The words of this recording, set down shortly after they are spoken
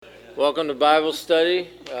Welcome to Bible study.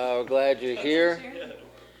 We're glad you're here.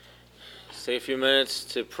 Take a few minutes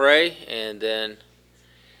to pray, and then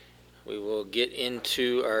we will get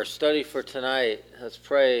into our study for tonight. Let's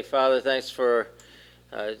pray. Father, thanks for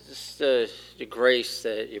just the grace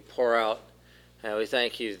that you pour out. We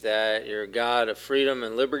thank you that you're a God of freedom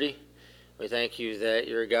and liberty. We thank you that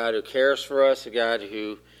you're a God who cares for us, a God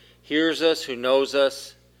who hears us, who knows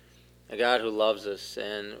us, a God who loves us.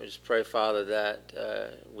 And we just pray, Father,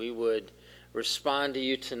 that we would respond to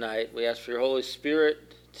you tonight. We ask for your Holy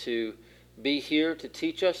Spirit to be here to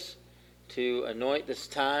teach us, to anoint this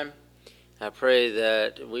time. I pray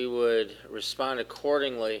that we would respond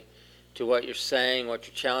accordingly to what you're saying, what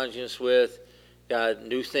you're challenging us with. God,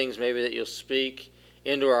 new things maybe that you'll speak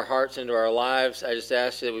into our hearts, into our lives. I just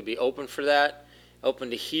ask you that we'd be open for that, open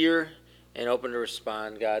to hear, and open to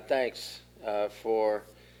respond. God, thanks for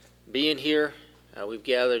being here. We've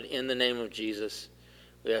gathered in the name of Jesus.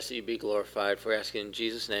 We ask that you be glorified. For asking in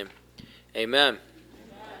Jesus' name. Amen.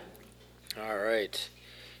 All right.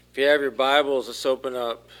 If you have your Bibles, let's open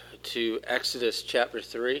up to Exodus chapter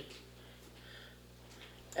 3.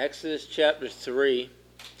 Exodus chapter 3.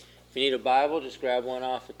 If you need a Bible, just grab one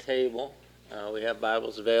off the table. We have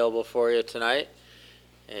Bibles available for you tonight,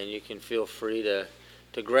 and you can feel free to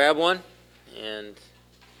grab one and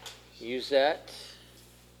use that.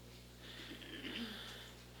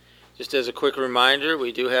 Just as a quick reminder,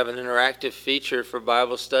 we do have an interactive feature for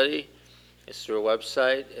Bible study. It's through a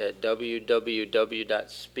website at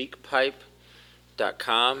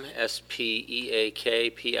www.speakpipe.com,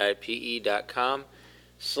 speakpipe.com,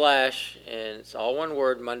 and it's all one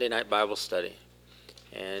word, Monday Night Bible Study.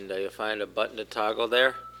 And you'll find a button to toggle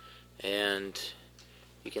there, and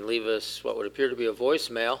you can leave us what would appear to be a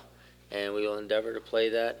voicemail, and we will endeavor to play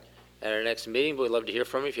that at our next meeting. But we'd love to hear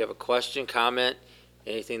from you. If you have a question, comment,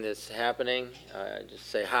 anything that's happening, just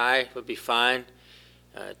say hi, would be fine.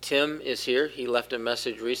 Tim is here. He left a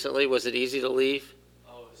message recently. Was it easy to leave?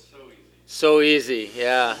 Oh, it's so easy. So easy,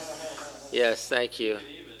 yeah. Yes, thank you. You can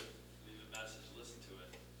even leave a message, listen to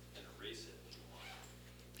it, and erase it if you want.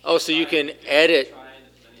 Oh, so you can edit. Try it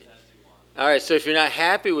as many times as you want. All right, so if you're not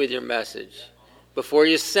happy with your message, before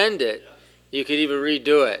you send it, you could even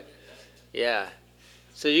redo it. Yeah.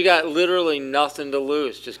 So you got literally nothing to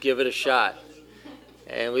lose. Just give it a shot.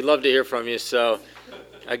 And we'd love to hear from you. So,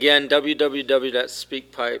 again,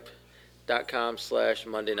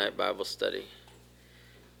 www.speakpipe.com/Monday Night Bible Study.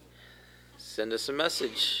 Send us a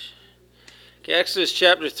message. Okay, Exodus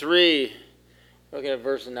chapter 3, looking at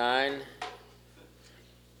verse 9.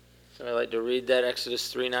 Somebody like to read that,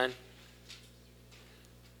 Exodus 3:9?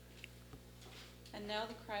 And now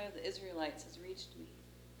the cry of the Israelites has reached me,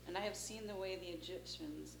 and I have seen the way the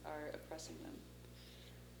Egyptians are oppressing them.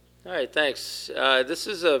 All right, thanks. This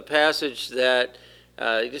is a passage that,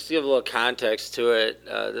 just to give a little context to it,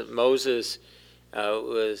 that Moses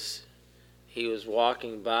was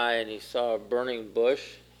walking by and he saw a burning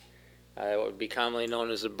bush, what would be commonly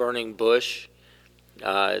known as a burning bush.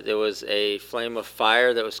 There was a flame of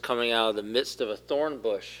fire that was coming out of the midst of a thorn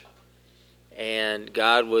bush, and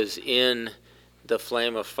God was in the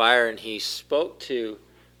flame of fire, and he spoke to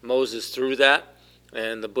Moses through that.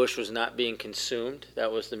 And the bush was not being consumed.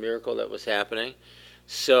 That was the miracle that was happening.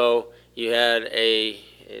 So you had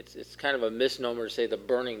it's kind of a misnomer to say the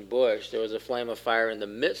burning bush. There was a flame of fire in the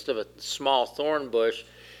midst of a small thorn bush,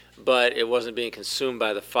 but it wasn't being consumed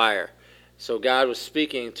by the fire. So God was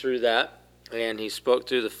speaking through that, and he spoke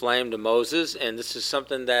through the flame to Moses, and this is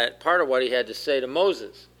something that part of what he had to say to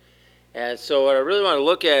Moses. And so what I really want to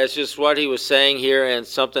look at is just what he was saying here, and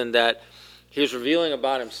something that he was revealing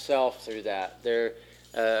about himself through that. There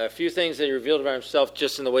are a few things that he revealed about himself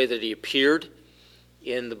just in the way that he appeared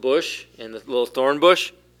in the bush, in the little thorn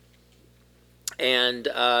bush, and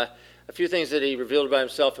a few things that he revealed about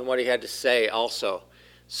himself and what he had to say also.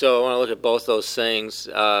 So I want to look at both those things.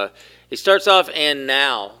 He starts off, and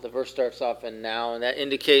now. The verse starts off, and now, and that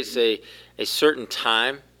indicates a certain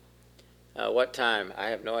time. What time? I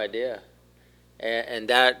have no idea. And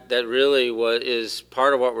that really is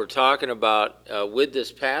part of what we're talking about with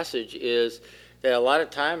this passage, is that a lot of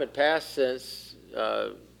time had passed since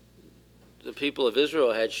the people of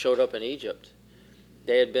Israel had showed up in Egypt.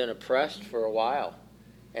 They had been oppressed for a while,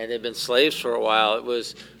 and they'd been slaves for a while. It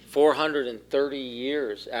was 430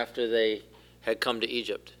 years after they had come to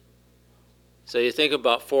Egypt. So you think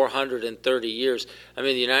about 430 years. I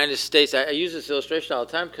mean, the United States, I use this illustration all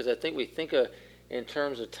the time because I think we think in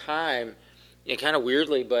terms of time, kind of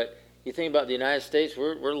weirdly, but you think about the United States,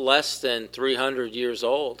 we're less than 300 years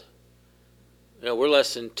old. We're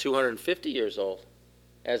less than 250 years old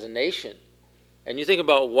as a nation. And you think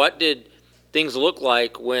about what did things looked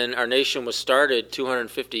like when our nation was started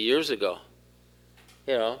 250 years ago.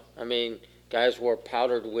 Guys wore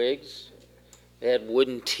powdered wigs. They had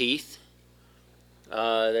wooden teeth. They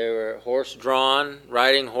were horse-drawn,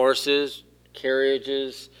 riding horses,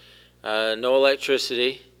 carriages, no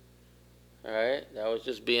electricity. All right, that was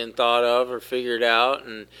just being thought of or figured out.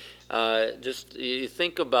 And just you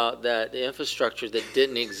think about that, the infrastructure that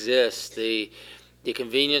didn't exist, the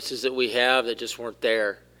conveniences that we have that just weren't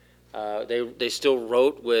there. They still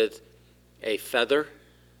wrote with a feather,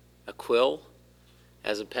 a quill,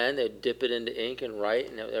 as a pen. They'd dip it into ink and write,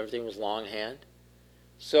 and everything was longhand.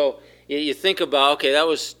 So you think about, okay, that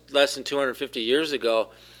was less than 250 years ago.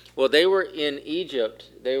 Well, they were in Egypt.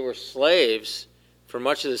 They were slaves for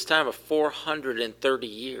much of this time of 430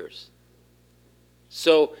 years.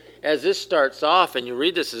 So as this starts off, and you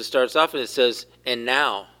read this as it starts off, and it says, and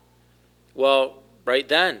now. Well, right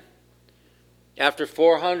then, after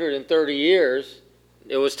 430 years,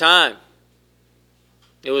 it was time.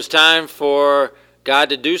 It was time for God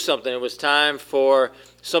to do something. It was time for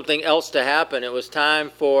something else to happen. It was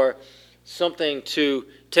time for something to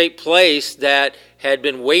take place that had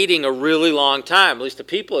been waiting a really long time. At least the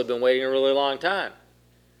people had been waiting a really long time.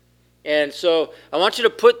 And so I want you to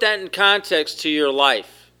put that in context to your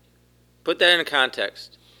life. Put that in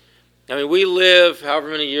context. We live however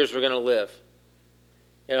many years we're going to live.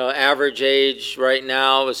 Average age right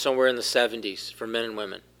now is somewhere in the 70s for men and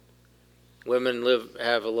women. Women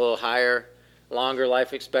have a little higher, longer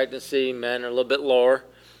life expectancy. Men are a little bit lower.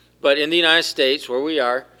 But in the United States, where we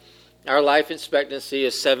are, our life expectancy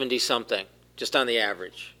is 70-something, just on the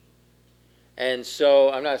average. And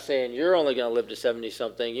so I'm not saying you're only going to live to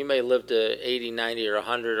 70-something. You may live to 80, 90, or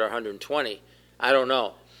 100, or 120. I don't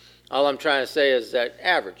know. All I'm trying to say is that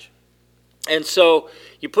average. And so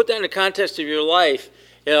you put that in the context of your life,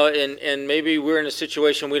 and maybe we're in a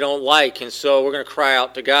situation we don't like, and so we're going to cry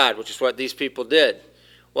out to God, which is what these people did.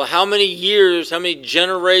 Well, how many years, how many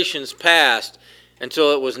generations passed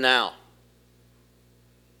until it was now?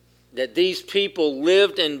 That these people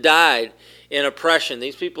lived and died in oppression.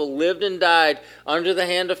 These people lived and died under the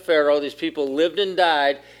hand of Pharaoh. These people lived and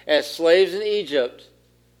died as slaves in Egypt,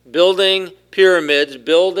 building pyramids,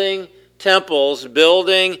 building temples,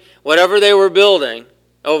 building whatever they were building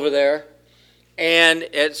over there. And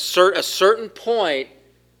at a certain point,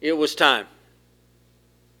 it was time.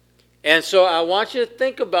 And so I want you to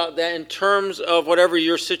think about that in terms of whatever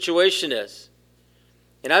your situation is.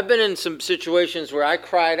 And I've been in some situations where I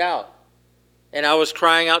cried out. And I was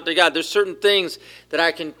crying out to God. There's certain things that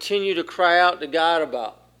I continue to cry out to God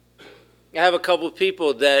about. I have a couple of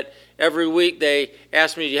people that every week they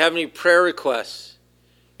ask me, do you have any prayer requests?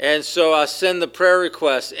 And so I send the prayer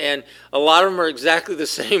requests. And a lot of them are exactly the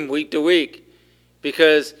same week to week.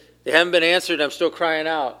 Because they haven't been answered, I'm still crying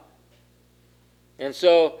out. And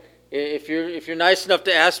so if you're nice enough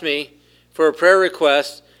to ask me for a prayer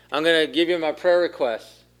request, I'm going to give you my prayer request.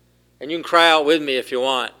 And you can cry out with me if you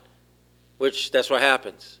want, which that's what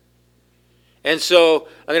happens. And so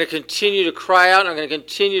I'm going to continue to cry out, and I'm going to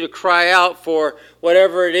continue to cry out for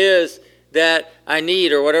whatever it is that I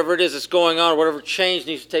need, or whatever it is that's going on, or whatever change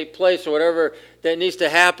needs to take place, or whatever that needs to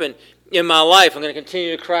happen in my life. I'm going to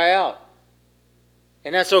continue to cry out.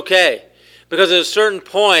 And that's okay. Because at a certain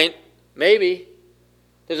point, maybe,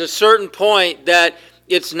 there's a certain point that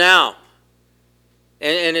it's now.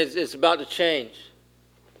 And it's about to change.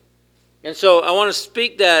 And so I want to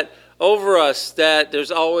speak that over us, that there's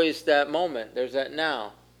always that moment. There's that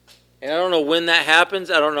now. And I don't know when that happens.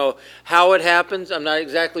 I don't know how it happens. I'm not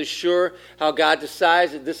exactly sure how God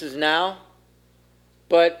decides that this is now.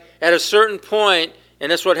 But at a certain point,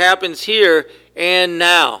 and that's what happens here, and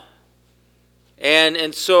now.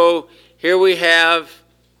 And so here we have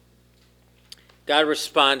God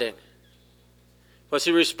responding. What's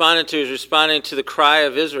he responding to? He's responding to the cry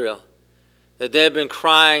of Israel. That they had been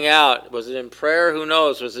crying out. Was it in prayer? Who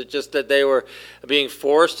knows? Was it just that they were being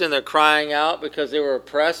forced and they're crying out because they were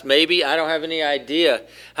oppressed? Maybe. I don't have any idea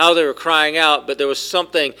how they were crying out, but there was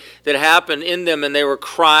something that happened in them and they were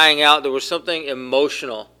crying out. There was something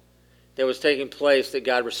emotional that was taking place that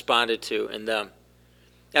God responded to in them.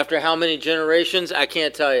 After how many generations? I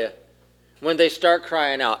can't tell you. When they start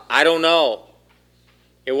crying out, I don't know.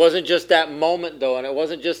 It wasn't just that moment, though, and it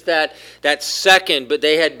wasn't just that second, but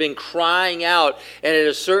they had been crying out, and at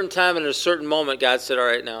a certain time and at a certain moment, God said, all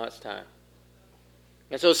right, now it's time.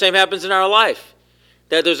 And so the same happens in our life,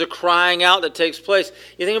 that there's a crying out that takes place.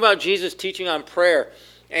 You think about Jesus teaching on prayer,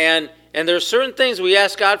 and there's certain things we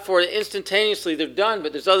ask God for instantaneously, they're done,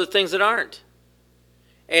 but there's other things that aren't.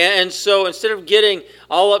 And so instead of getting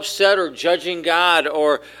all upset or judging God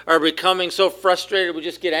or becoming so frustrated we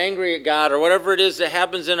just get angry at God or whatever it is that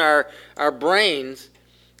happens in our brains,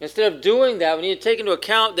 instead of doing that, we need to take into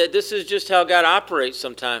account that this is just how God operates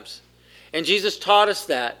sometimes. And Jesus taught us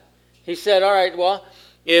that. He said, all right, well,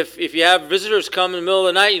 if you have visitors come in the middle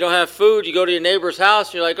of the night, you don't have food, you go to your neighbor's house,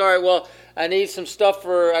 and you're like, all right, well, I need some stuff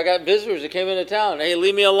I got visitors that came into town. Hey,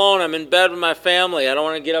 leave me alone. I'm in bed with my family. I don't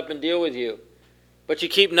want to get up and deal with you. But you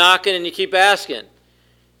keep knocking and you keep asking.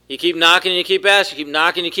 You keep knocking and you keep asking. You keep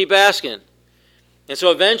knocking and you keep asking. And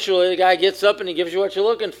so eventually the guy gets up and he gives you what you're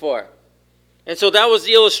looking for. And so that was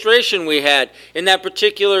the illustration we had in that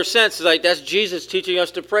particular sense. It's like that's Jesus teaching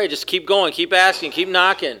us to pray. Just keep going, keep asking, keep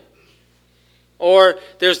knocking. Or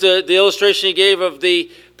there's the illustration he gave of the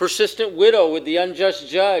persistent widow with the unjust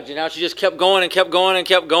judge and how she just kept going and kept going and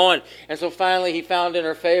kept going. And so finally he found in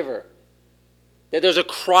her favor. That there's a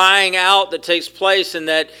crying out that takes place and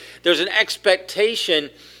that there's an expectation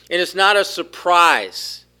and it's not a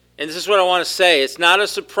surprise. And this is what I want to say. It's not a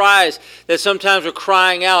surprise that sometimes we're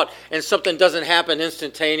crying out and something doesn't happen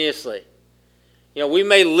instantaneously. You know, we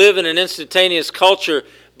may live in an instantaneous culture,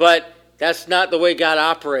 but that's not the way God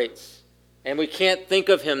operates. And we can't think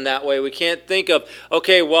of him that way. We can't think of,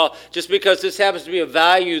 okay, well, just because this happens to be a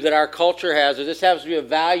value that our culture has, or this happens to be a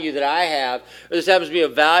value that I have, or this happens to be a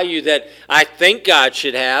value that I think God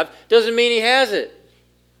should have, doesn't mean he has it.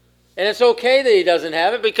 And it's okay that he doesn't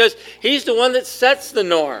have it because he's the one that sets the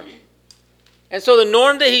norm. And so the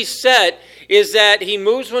norm that he set is that he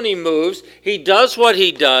moves when he moves, he does what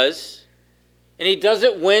he does, and he does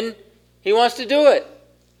it when he wants to do it.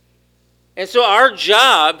 And so our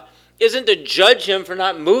job isn't to judge him for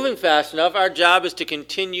not moving fast enough. Our job is to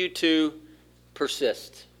continue to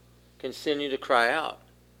persist. Continue to cry out.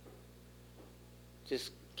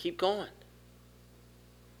 Just keep going.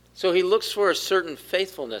 So he looks for a certain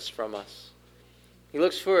faithfulness from us. He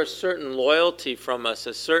looks for a certain loyalty from us,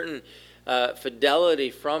 a certain fidelity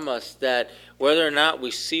from us, that whether or not we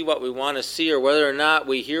see what we want to see, or whether or not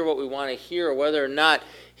we hear what we want to hear, or whether or not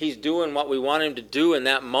he's doing what we want him to do in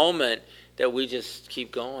that moment, that we just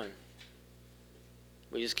keep going.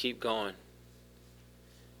 We just keep going.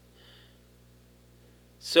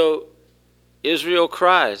 So Israel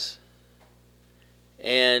cries.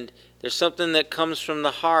 And there's something that comes from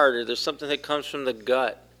the heart, or there's something that comes from the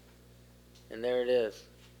gut. And there it is.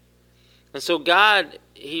 And so God,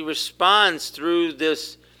 he responds through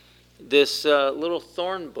this little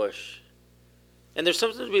thorn bush. And there's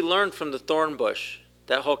something to be learned from the thorn bush,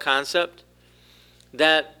 that whole concept.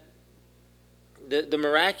 That the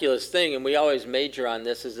miraculous thing, and we always major on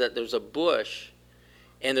this, is that there's a bush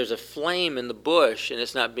and there's a flame in the bush and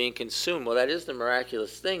it's not being consumed. Well, that is the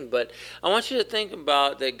miraculous thing. But I want you to think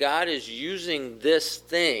about that God is using this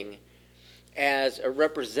thing as a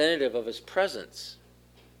representative of his presence.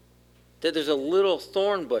 That there's a little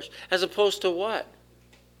thorn bush. As opposed to what?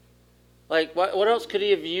 Like, what else could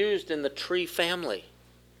he have used in the tree family?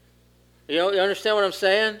 You understand what I'm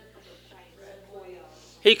saying?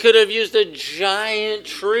 He could have used a giant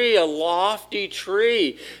tree, a lofty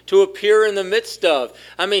tree, to appear in the midst of.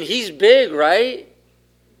 I mean, he's big, right?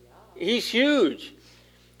 He's huge.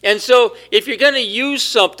 And so if you're going to use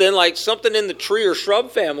something like something in the tree or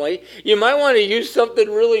shrub family, you might want to use something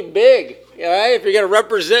really big, all right, if you're going to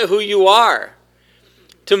represent who you are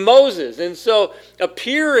to Moses. And so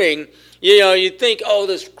appearing, you think, oh,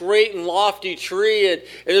 this great and lofty tree, and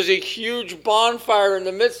there's a huge bonfire in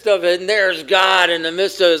the midst of it, and there's God in the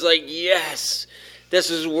midst of it. It's like, yes,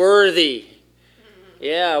 this is worthy.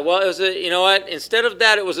 Yeah, well, it was you know what? Instead of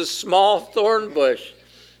that, it was a small thorn bush.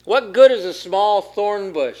 What good is a small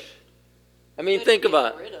thorn bush? I mean, think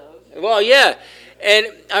about it. Well, yeah. And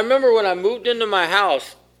I remember when I moved into my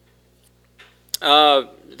house, the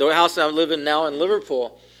house I'm living now in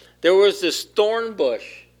Liverpool, there was this thorn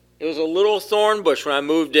bush. It was a little thorn bush when I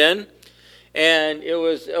moved in, and it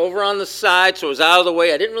was over on the side, so it was out of the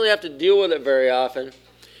way. I didn't really have to deal with it very often,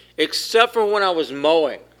 except for when I was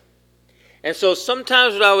mowing. And so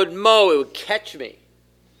sometimes when I would mow, it would catch me,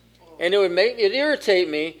 and it would irritate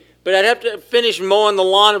me, but I'd have to finish mowing the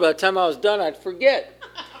lawn, and by the time I was done, I'd forget.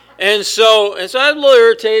 And so I was a little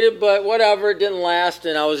irritated, but whatever, it didn't last,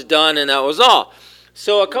 and I was done, and that was all.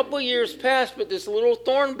 So a couple of years passed, but this little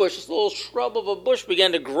thorn bush, this little shrub of a bush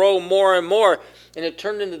began to grow more and more, and it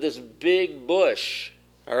turned into this big bush,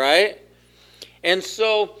 all right? And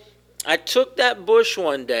so I took that bush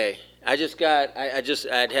one day. I'd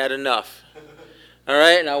had enough, all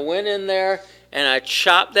right? And I went in there, and I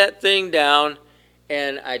chopped that thing down,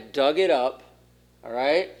 and I dug it up, all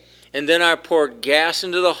right? And then I poured gas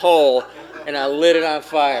into the hole, and I lit it on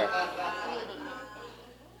fire.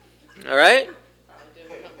 All right?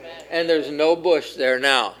 And there's no bush there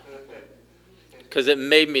now. Because it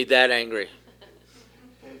made me that angry.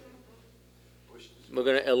 We're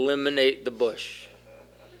going to eliminate the bush.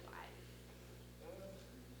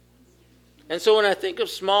 And so when I think of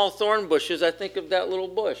small thorn bushes, I think of that little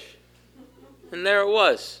bush. And there it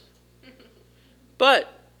was.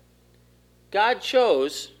 But God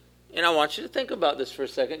chose, and I want you to think about this for a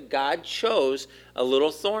second, God chose a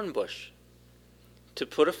little thorn bush to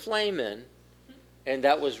put a flame in, and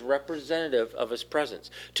that was representative of his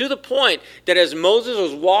presence. To the point that as Moses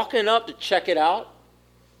was walking up to check it out,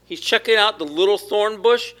 he's checking out the little thorn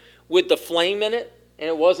bush with the flame in it, and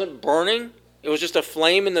it wasn't burning. It was just a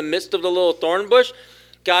flame in the midst of the little thorn bush.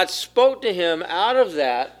 God spoke to him out of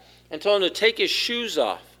that and told him to take his shoes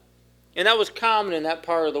off. And that was common in that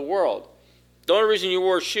part of the world. The only reason you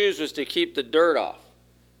wore shoes was to keep the dirt off.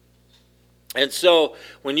 And so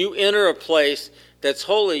when you enter a place that's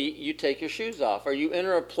holy, you take your shoes off. Or you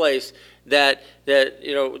enter a place that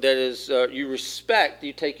is you respect,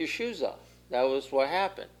 you take your shoes off. That was what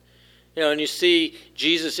happened. And you see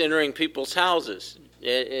Jesus entering people's houses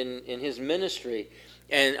in his ministry,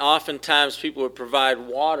 and oftentimes people would provide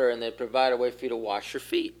water, and they'd provide a way for you to wash your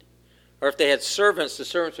feet. Or if they had servants, the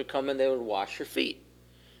servants would come in, they would wash your feet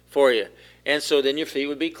for you. And so then your feet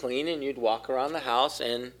would be clean, and you'd walk around the house,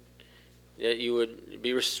 and you would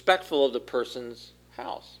be respectful of the person's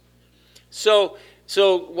house. So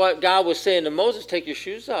what God was saying to Moses, take your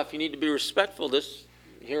shoes off. You need to be respectful.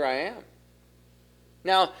 Here I am.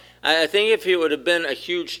 Now, I think if it would have been a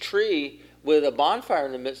huge tree with a bonfire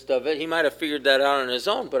in the midst of it, he might have figured that out on his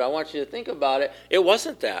own. But I want you to think about it. It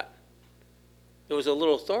wasn't that. It was a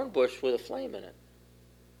little thorn bush with a flame in it.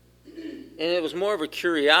 And it was more of a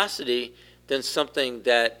curiosity than something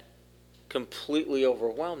that completely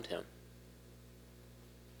overwhelmed him.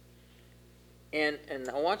 And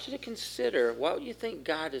I want you to consider what you think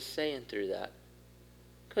God is saying through that.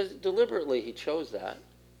 Because deliberately he chose that.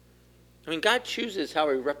 I mean, God chooses how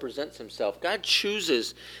he represents himself. God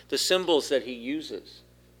chooses the symbols that he uses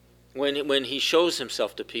when he shows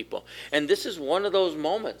himself to people. And this is one of those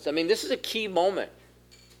moments. I mean, this is a key moment.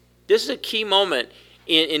 This is a key moment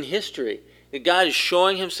in history that God is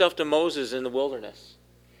showing himself to Moses in the wilderness.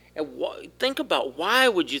 And think about, why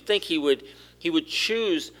would you think he would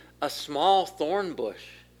choose a small thorn bush?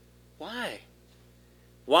 Why?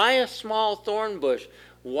 Why a small thorn bush?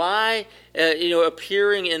 Why,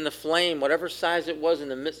 appearing in the flame, whatever size it was, in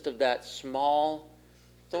the midst of that small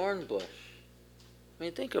thorn bush? I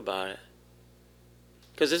mean, think about it.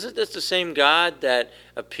 Because isn't this the same God that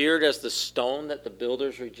appeared as the stone that the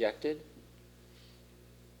builders rejected?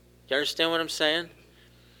 Do you understand what I'm saying?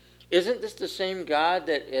 Isn't this the same God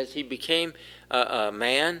that as he became a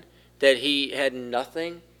man, that he had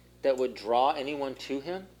nothing that would draw anyone to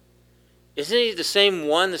him? Isn't he the same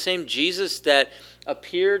one, the same Jesus that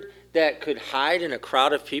appeared that could hide in a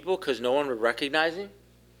crowd of people because no one would recognize him?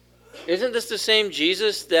 Isn't this the same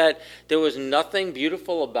Jesus that there was nothing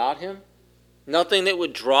beautiful about him? Nothing that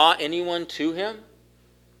would draw anyone to him?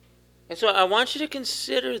 And so I want you to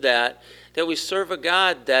consider that we serve a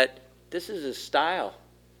God that this is his style.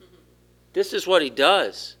 This is what he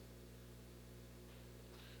does.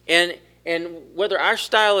 And whether our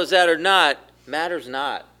style is that or not, matters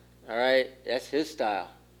not. All right? That's his style.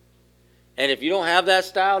 And if you don't have that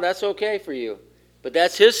style, that's okay for you. But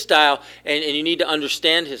that's his style, and you need to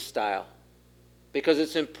understand his style. Because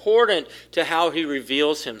it's important to how he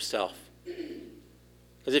reveals himself.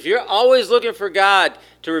 Because if you're always looking for God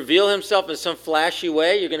to reveal himself in some flashy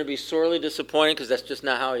way, you're going to be sorely disappointed, because that's just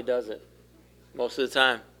not how he does it. Most of the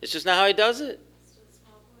time. It's just not how he does it.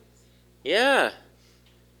 Yeah.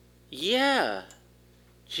 Yeah.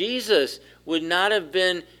 Jesus would not have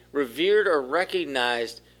been revered or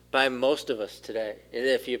recognized by most of us today,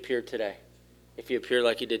 if he appeared today. If he appeared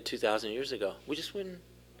like he did 2,000 years ago. We just wouldn't.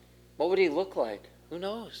 What would he look like? Who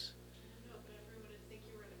knows? I don't know, but everyone would think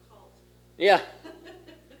you were in a cult. Yeah.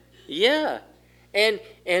 Yeah.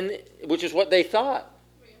 And which is what they thought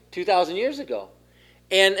 2,000 years ago.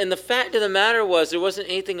 And the fact of the matter was, there wasn't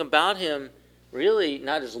anything about him, really,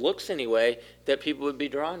 not his looks anyway, that people would be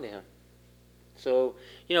drawn to him. So,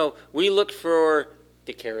 we look for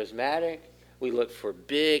the charismatic. We look for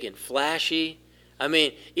big and flashy. I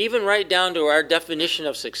mean, even right down to our definition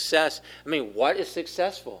of success. I mean, what is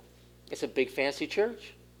successful? It's a big fancy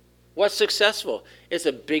church. What's successful? It's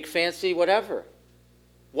a big fancy whatever.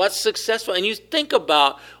 What's successful? And you think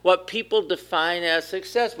about what people define as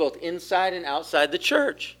success, both inside and outside the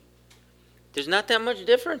church. There's not that much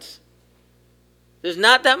difference. There's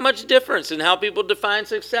not that much difference in how people define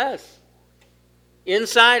success.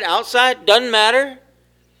 Inside, outside, doesn't matter.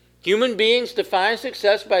 Human beings define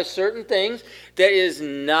success by certain things that is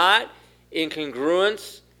not in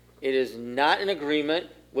congruence, it is not in agreement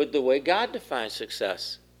with the way God defines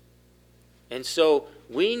success. And so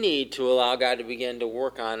we need to allow God to begin to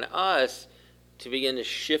work on us to begin to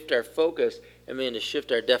shift our focus and begin to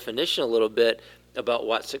shift our definition a little bit about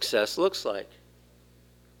what success looks like.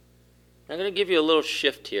 I'm going to give you a little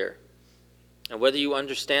shift here. And whether you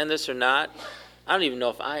understand this or not, I don't even know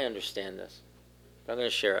if I understand this. But I'm going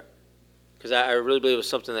to share it. Because I really believe it was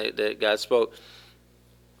something that God spoke.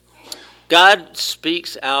 God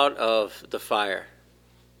speaks out of the fire.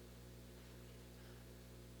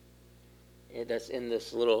 And that's in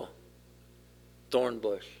this little thorn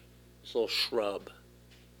bush, this little shrub.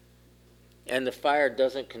 And the fire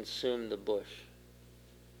doesn't consume the bush.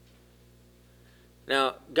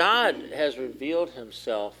 Now, God has revealed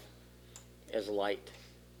himself as light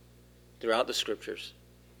throughout the scriptures.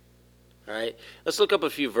 All right? Let's look up a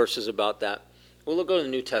few verses about that. We'll go to the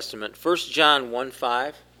New Testament. 1 John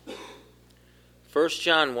 1:5. 1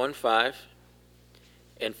 John 1:5.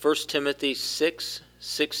 And 1 Timothy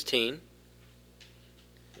 6:16.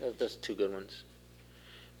 That's two good ones.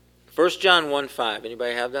 1 John 1:5.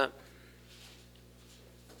 Anybody have that?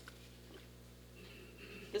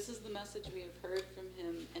 This is the message we have heard from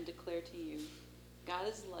him and declare to you. God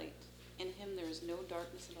is light. In him there is no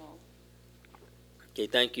darkness at all. Okay,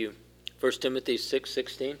 thank you. 1 Timothy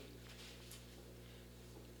 6:16.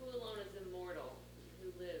 Who alone is immortal, who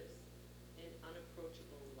lives in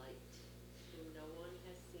unapproachable light, whom no one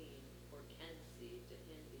has seen or can see, to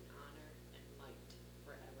him be honor and might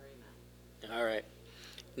forever. Amen. All right.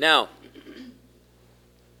 Now,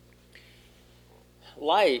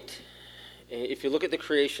 light, if you look at the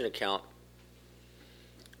creation account,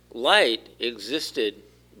 light existed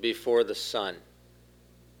before the sun.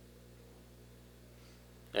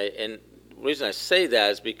 Right? And the reason I say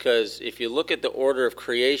that is because if you look at the order of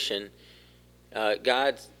creation,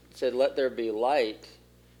 God said, let there be light,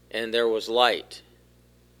 and there was light.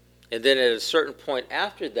 And then at a certain point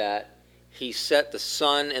after that, he set the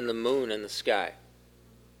sun and the moon in the sky.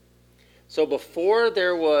 So before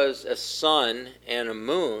there was a sun and a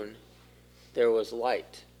moon, there was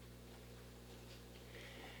light.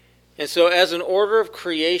 And so as an order of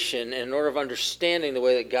creation and an order of understanding the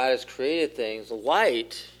way that God has created things,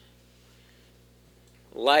 light,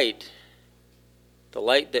 the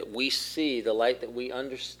light that we see, the light that we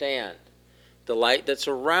understand, the light that's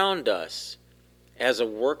around us, as a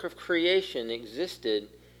work of creation existed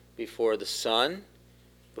before the sun,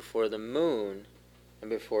 before the moon, and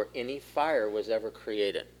before any fire was ever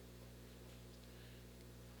created.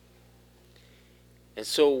 And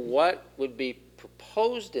so what would be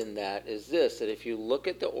proposed in that is this, that if you look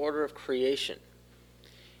at the order of creation,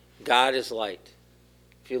 God is light.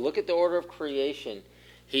 If you look at the order of creation,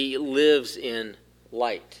 he lives in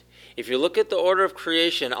light. If you look at the order of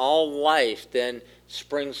creation, all life then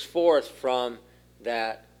springs forth from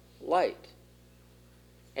that light.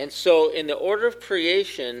 And so in the order of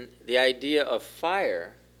creation, the idea of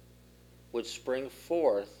fire would spring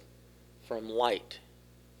forth from light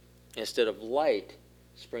instead of light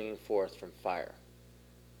springing forth from fire.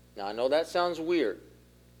 Now, I know that sounds weird,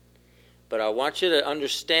 but I want you to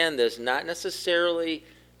understand this not necessarily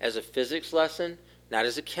as a physics lesson, not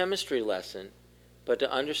as a chemistry lesson, but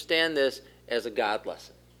to understand this as a God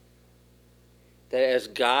lesson. That as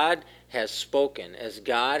God has spoken, as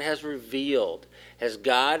God has revealed, as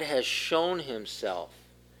God has shown himself,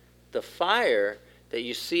 the fire that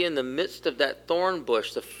you see in the midst of that thorn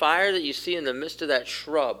bush, the fire that you see in the midst of that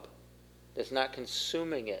shrub that's not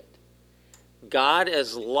consuming it, God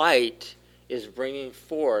as light is bringing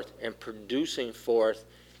forth and producing forth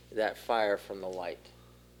that fire from the light.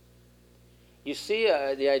 You see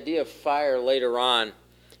the idea of fire later on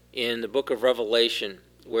in the book of Revelation,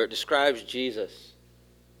 where it describes Jesus.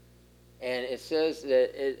 And it says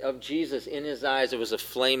that of Jesus, in his eyes, it was a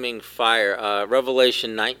flaming fire.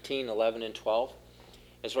 Revelation 19, 11, and 12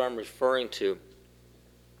 is what I'm referring to.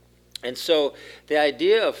 And so the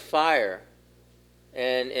idea of fire,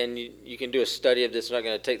 and you can do a study of this. I'm not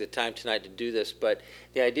going to take the time tonight to do this, but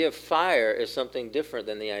the idea of fire is something different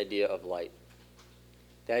than the idea of light.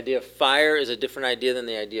 The idea of fire is a different idea than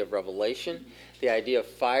the idea of revelation. The idea of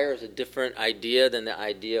fire is a different idea than the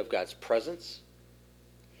idea of God's presence.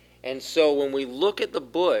 And so when we look at the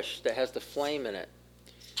bush that has the flame in it,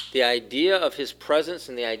 the idea of his presence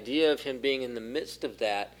and the idea of him being in the midst of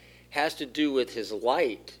that has to do with his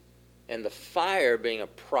light and the fire being a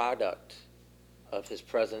product of his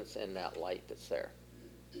presence and that light that's there.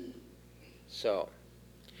 So,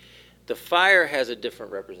 the fire has a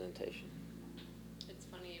different representation. It's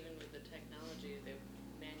funny, even with the technology, they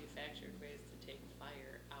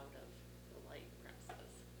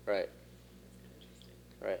Right. That's interesting.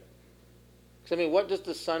 Right. 'Cause, I mean, what does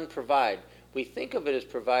the sun provide? We think of it as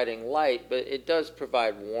providing light, but it does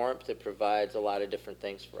provide warmth. It provides a lot of different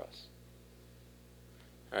things for us.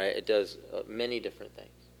 All right, it does many different things.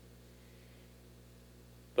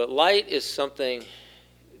 But light is something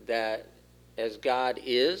that, as God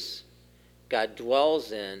is, God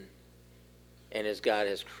dwells in, and as God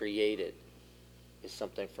has created, is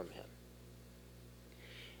something from him.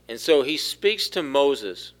 And so he speaks to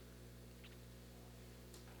Moses.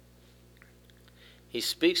 He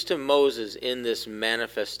speaks to Moses in this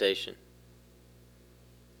manifestation.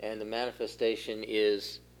 And the manifestation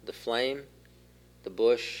is the flame, the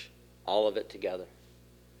bush, all of it together.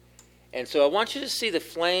 And so I want you to see the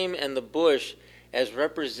flame and the bush as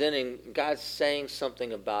representing God saying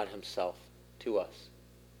something about himself to us.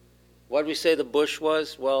 What did we say the bush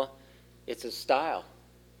was? Well, it's a style.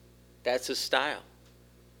 That's his style.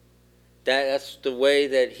 That's the way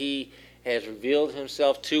that he has revealed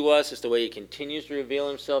himself to us. It's the way he continues to reveal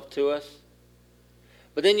himself to us.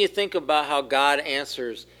 But then you think about how God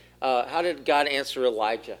answers. How did God answer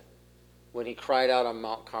Elijah when he cried out on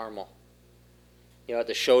Mount Carmel? You know, at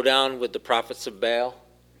the showdown with the prophets of Baal?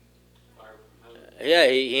 Yeah,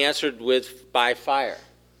 he answered by fire.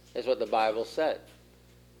 That's what the Bible said.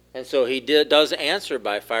 And so he does answer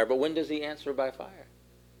by fire, but when does he answer by fire?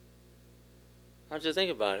 How did you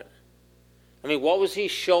think about it? I mean, what was he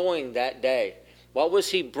showing that day? What was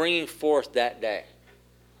he bringing forth that day?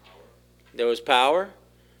 There was power.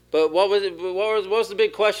 But what was the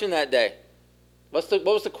big question that day? What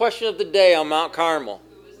was the question of the day on Mount Carmel?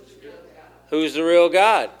 Who's the real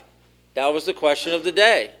God? That was the question of the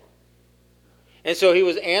day. And so he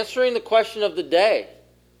was answering the question of the day.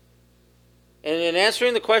 And in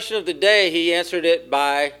answering the question of the day, he answered it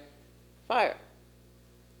by fire.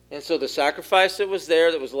 And so the sacrifice that was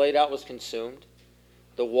there, that was laid out, was consumed.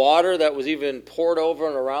 The water that was even poured over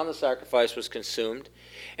and around the sacrifice was consumed.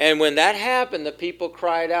 And when that happened, the people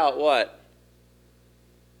cried out, what?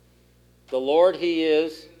 The Lord, he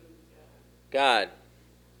is God.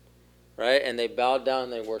 Right? And they bowed down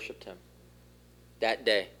and they worshiped him that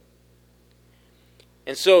day.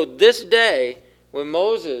 And so this day, when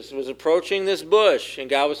Moses was approaching this bush and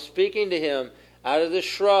God was speaking to him out of the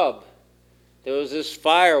shrub, there was this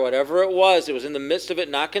fire, whatever it was in the midst of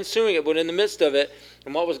it, not consuming it, but in the midst of it.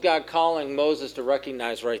 And what was God calling Moses to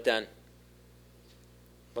recognize right then?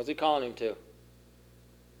 What's he calling him to?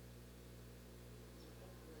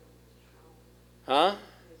 Huh?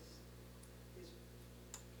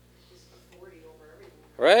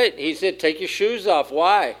 Right? He said, take your shoes off.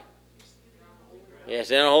 Why? Yeah,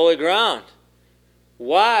 stand on holy ground.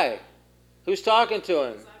 Why? Who's talking to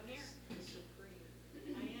him?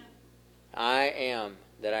 I am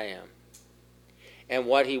that I am. And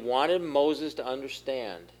what he wanted Moses to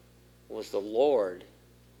understand was the Lord,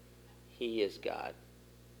 he is God.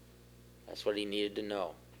 That's what he needed to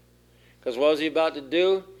know. Because what was he about to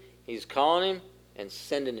do? He's calling him and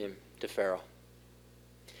sending him to Pharaoh.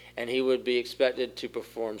 And he would be expected to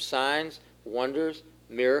perform signs, wonders,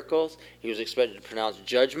 miracles. He was expected to pronounce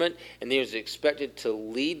judgment, and he was expected to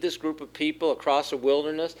lead this group of people across the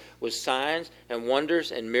wilderness with signs and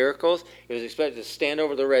wonders and miracles. He was expected to stand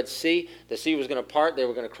over the Red Sea. The sea was going to part. They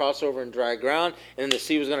were going to cross over in dry ground, and then the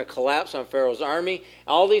sea was going to collapse on Pharaoh's army.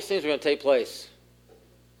 All these things were going to take place.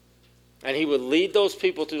 And he would lead those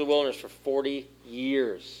people through the wilderness for 40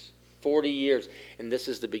 years. 40 years. And this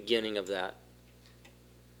is the beginning of that.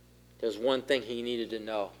 There's one thing he needed to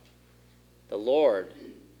know. The Lord,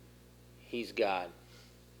 he's God.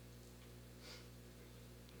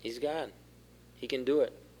 He's God. He can do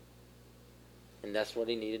it. And that's what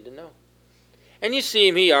he needed to know. And you see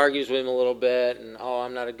him, he argues with him a little bit, and,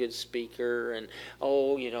 I'm not a good speaker, and,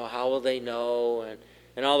 how will they know,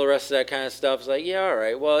 and all the rest of that kind of stuff. It's like, yeah, all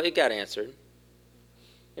right, well, it got answered.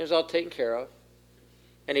 It was all taken care of.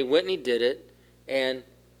 And he went and he did it, and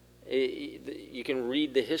you can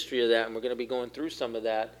read the history of that, and we're going to be going through some of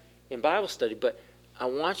that in Bible study. But I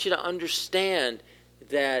want you to understand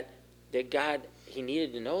that God, he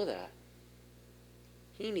needed to know that.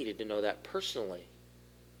 He needed to know that personally.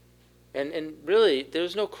 And really, there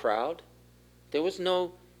was no crowd. There was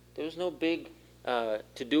no big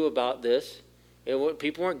to-do about this.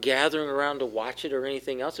 People weren't gathering around to watch it or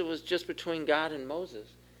anything else. It was just between God and Moses.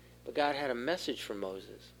 But God had a message for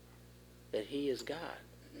Moses, that he is God.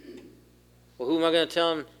 Well, who am I going to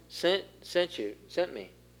tell him sent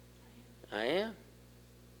me? I am.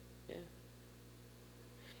 Yeah.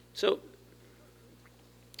 So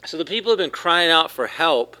the people have been crying out for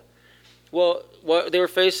help. Well, they were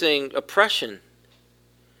facing oppression.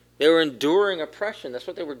 They were enduring oppression. That's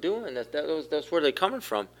what they were doing. That's where they're coming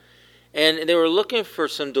from. And they were looking for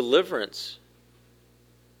some deliverance.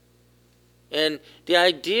 And the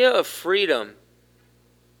idea of freedom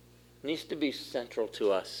needs to be central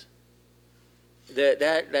to us.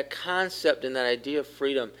 That concept and that idea of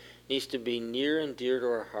freedom needs to be near and dear to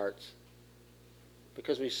our hearts.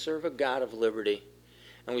 Because we serve a God of liberty.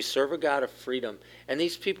 And we serve a God of freedom. And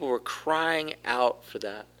these people were crying out for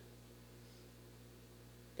that.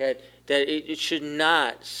 That it should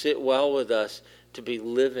not sit well with us to be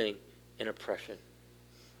living in oppression.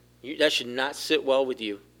 That should not sit well with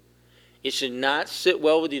you. It should not sit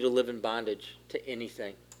well with you to live in bondage to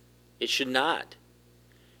anything. It should not.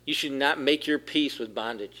 You should not make your peace with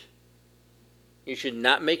bondage. You should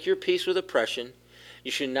not make your peace with oppression.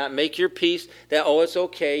 You should not make your peace that, oh, it's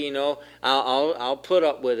okay, I'll put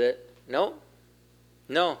up with it. No.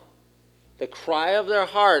 The cry of their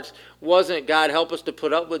hearts wasn't, God, help us to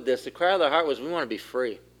put up with this. The cry of their heart was, we want to be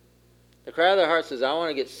free. The cry of their heart says, I want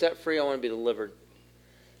to get set free. I want to be delivered.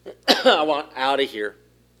 I want out of here.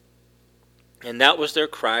 And that was their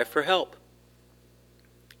cry for help.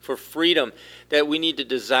 For freedom. That we need to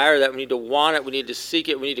desire that. We need to want it. We need to seek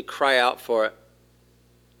it. We need to cry out for it.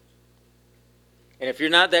 And if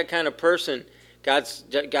you're not that kind of person, God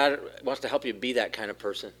wants to help you be that kind of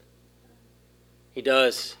person. He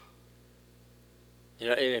does. And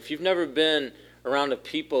if you've never been around a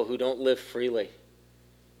people who don't live freely,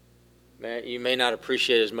 man, you may not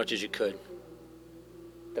appreciate it as much as you could.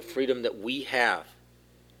 The freedom that we have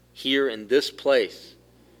here in this place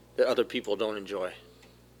that other people don't enjoy.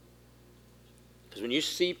 Because when you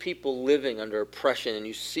see people living under oppression and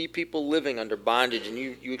you see people living under bondage and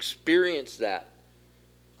you experience that,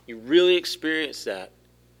 you really experience that,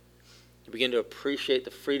 you begin to appreciate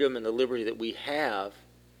the freedom and the liberty that we have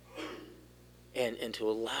and to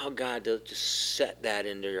allow God to just set that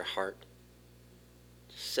into your heart.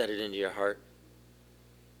 Set it into your heart.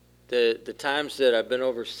 The times that I've been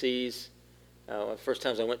overseas, the first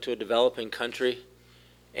times I went to a developing country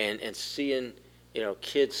and seeing,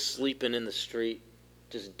 kids sleeping in the street,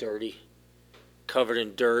 just dirty, covered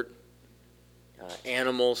in dirt,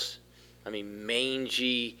 animals,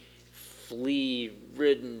 mangy,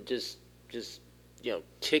 flea-ridden, just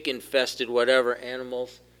tick-infested, whatever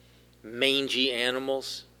animals, mangy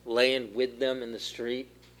animals laying with them in the street.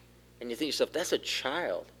 And you think to yourself, that's a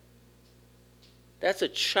child. That's a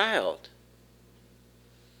child.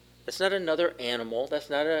 That's not another animal. That's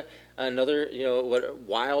not another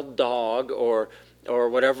wild dog or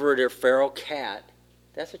whatever it is, feral cat.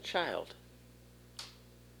 That's a child.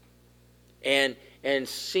 And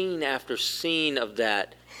scene after scene of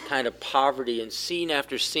that kind of poverty and scene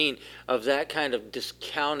after scene of that kind of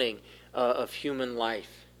discounting of human life.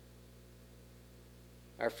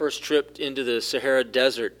 Our first trip into the Sahara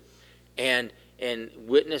Desert and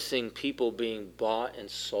witnessing people being bought and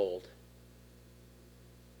sold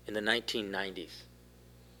in the 1990s.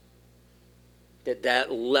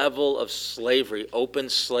 That level of slavery, open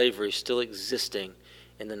slavery, still existing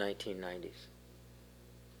in the 1990s.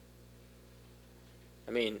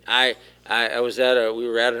 We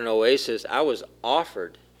were at an oasis. I was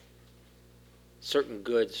offered certain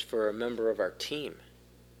goods for a member of our team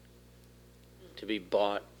to be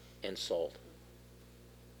bought and sold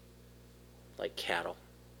like cattle.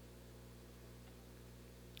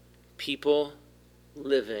 People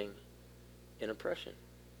living in oppression.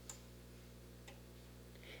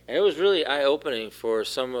 And it was really eye-opening for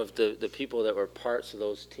some of the people that were parts of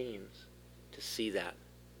those teams to see that.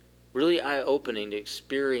 Really eye-opening to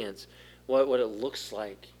experience what it looks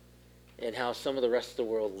like and how some of the rest of the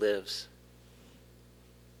world lives.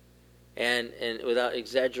 And without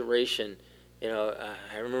exaggeration,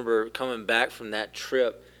 I remember coming back from that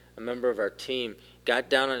trip, a member of our team got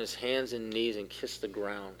down on his hands and knees and kissed the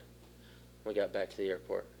ground when we got back to the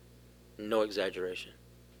airport. No exaggeration.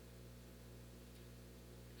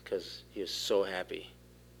 Because he was so happy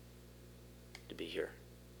to be here.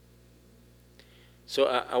 So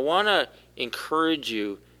I want to encourage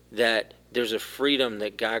you that there's a freedom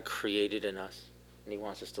that God created in us and he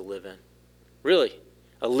wants us to live in. Really,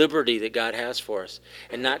 a liberty that God has for us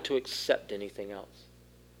and not to accept anything else.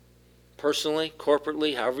 Personally,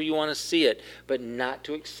 corporately, however you want to see it, but not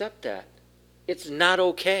to accept that. It's not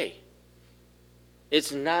okay.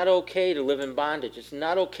 It's not okay to live in bondage. It's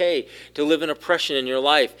not okay to live in oppression in your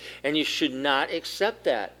life, and you should not accept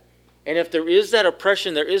that. And if there is that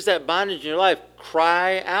oppression, there is that bondage in your life,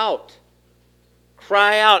 cry out.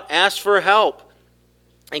 Cry out. Ask for help.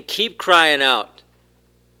 And keep crying out.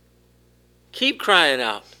 Keep crying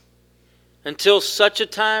out. Until such a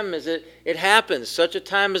time as it happens. Such a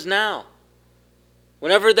time as now.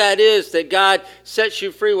 Whenever that is that God sets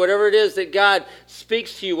you free, whatever it is that God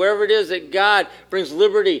speaks to you, whatever it is that God brings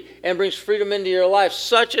liberty and brings freedom into your life,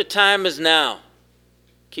 such a time as now.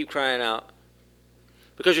 Keep crying out.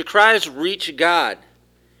 Because your cries reach God.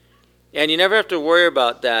 And you never have to worry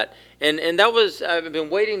about that. And that was, I've been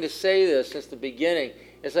waiting to say this since the beginning.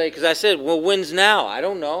 It's like, because I said, well, when's now? I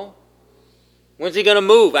don't know. When's he going to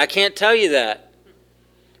move? I can't tell you that.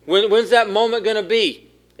 When's that moment going to be?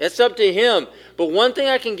 It's up to him. But one thing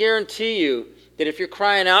I can guarantee you, that if you're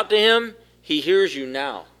crying out to him, he hears you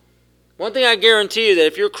now. One thing I guarantee you, that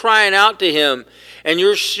if you're crying out to him and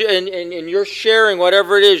you're sharing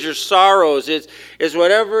whatever it is, your sorrows, is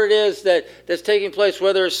whatever it is that's taking place,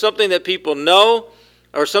 whether it's something that people know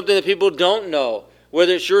or something that people don't know,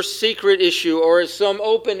 whether it's your secret issue or it's some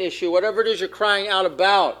open issue, whatever it is you're crying out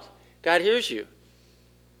about, God hears you.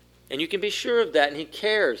 And you can be sure of that, and he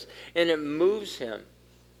cares, and it moves him.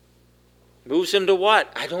 Moves him to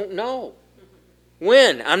what? I don't know.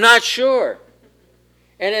 When? I'm not sure.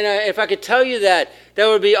 And if I could tell you that, that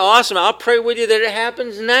would be awesome. I'll pray with you that it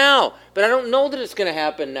happens now. But I don't know that it's going to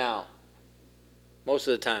happen now. Most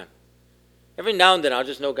of the time. Every now and then I'll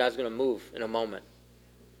just know God's going to move in a moment.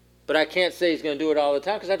 But I can't say he's going to do it all the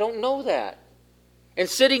time because I don't know that. And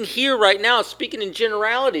sitting here right now, speaking in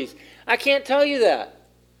generalities, I can't tell you that.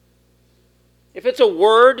 If it's a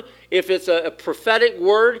word, if it's a prophetic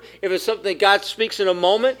word, if it's something that God speaks in a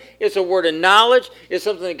moment, it's a word of knowledge, it's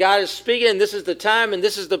something that God is speaking, and this is the time, and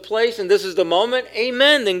this is the place, and this is the moment,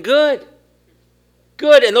 amen, then good.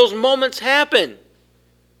 Good, and those moments happen.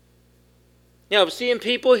 You know, I'm seeing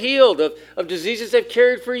people healed of diseases they've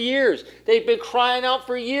carried for years. They've been crying out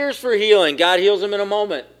for years for healing. God heals them in a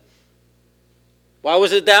moment. Why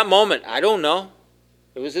was it that moment? I don't know.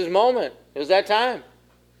 It was his moment. It was that time.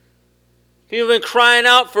 People have been crying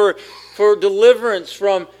out for deliverance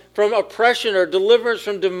from oppression or deliverance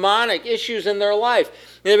from demonic issues in their life. And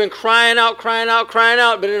they've been crying out,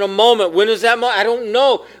 but in a moment, when is that moment? I don't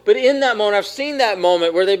know. But in that moment, I've seen that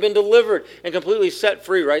moment where they've been delivered and completely set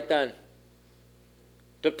free right then.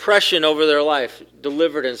 Depression over their life,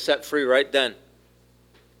 delivered and set free right then.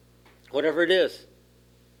 Whatever it is.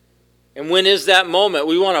 And when is that moment?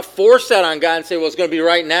 We want to force that on God and say, well, it's going to be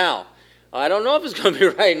right now. I don't know if it's going to be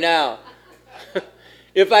right now.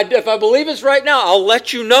 If I believe it's right now, I'll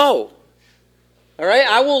let you know. All right?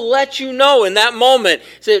 I will let you know in that moment.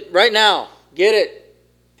 Say, right now, get it.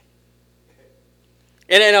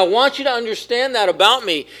 And I want you to understand that about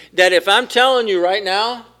me, that if I'm telling you right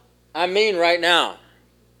now, I mean right now.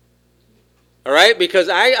 All right? Because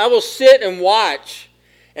I will sit and watch,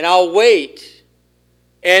 and I'll wait.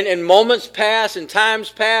 And moments pass and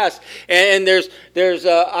times pass, and there's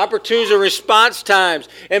opportunities and response times,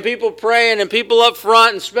 and people praying, and people up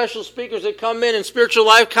front, and special speakers that come in, and spiritual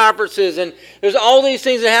life conferences, and there's all these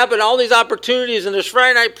things that happen, all these opportunities, and there's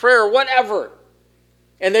Friday night prayer, whatever.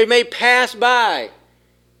 And they may pass by,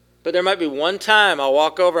 but there might be one time I'll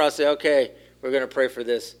walk over and I'll say, okay, we're going to pray for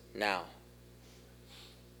this now.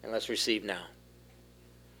 And let's receive now.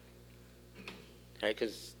 Right?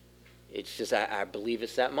 Because it's just, I believe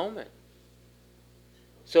it's that moment.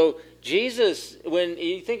 So Jesus, when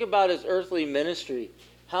you think about his earthly ministry,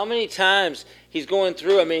 how many times he's going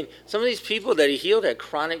through, I mean, some of these people that he healed had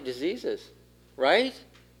chronic diseases, right?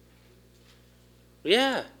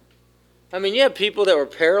 Yeah. I mean, you had people that were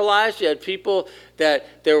paralyzed. You had people that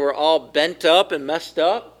were all bent up and messed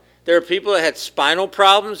up. There were people that had spinal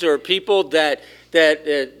problems. There were people that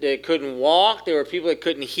couldn't walk. There were people that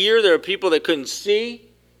couldn't hear. There were people that couldn't see.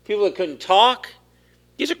 People that couldn't talk.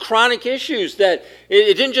 These are chronic issues that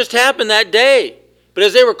it didn't just happen that day. But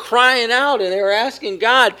as they were crying out and they were asking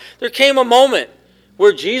God, there came a moment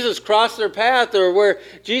where Jesus crossed their path, or where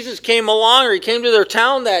Jesus came along, or he came to their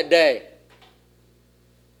town that day.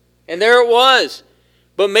 And there it was.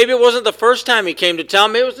 But maybe it wasn't the first time he came to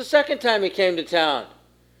town. Maybe it was the second time he came to town.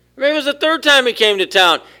 Maybe it was the third time he came to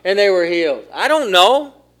town and they were healed. I don't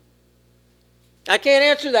know. I can't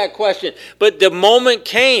answer that question. But the moment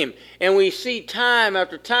came, and we see time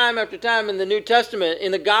after time after time in the New Testament,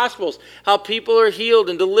 in the Gospels, how people are healed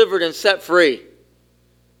and delivered and set free.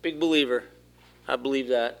 Big believer. I believe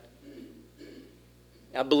that.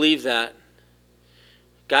 I believe that.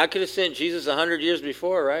 God could have sent Jesus 100 years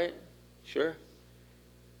before, right? Sure.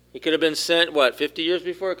 He could have been sent, 50 years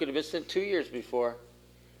before? It could have been sent 2 years before.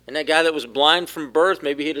 And that guy that was blind from birth,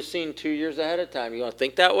 maybe he'd have seen 2 years ahead of time. You want to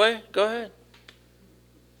think that way? Go ahead.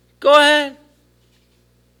 Go ahead.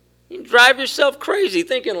 You can drive yourself crazy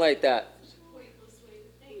thinking like that.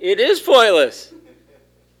 It is pointless.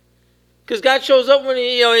 Because God shows up when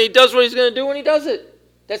he does what he's going to do when he does it.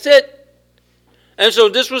 That's it. And so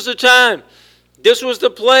this was the time. This was the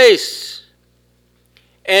place.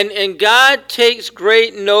 And God takes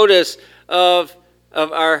great notice of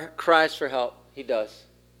our cries for help. He does.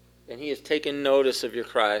 And He has taken notice of your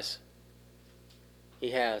cries.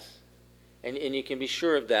 He has. And you can be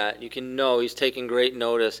sure of that. You can know He's taking great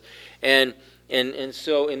notice. And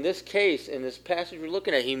so in this case, in this passage we're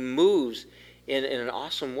looking at, He moves in an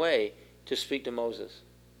awesome way to speak to Moses.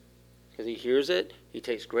 Because He hears it, He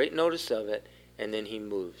takes great notice of it, and then He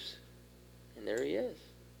moves. And there He is,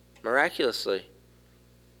 miraculously.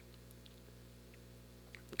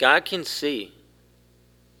 God can see.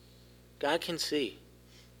 God can see.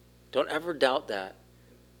 Don't ever doubt that.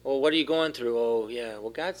 Well, what are you going through? Oh, yeah. Well,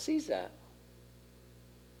 God sees that.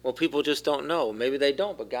 Well, people just don't know. Maybe they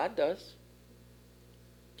don't, but God does.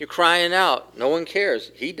 You're crying out. No one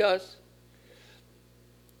cares. He does.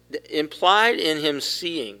 Implied in Him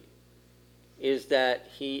seeing is that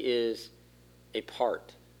He is a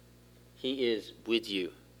part. He is with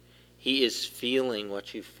you. He is feeling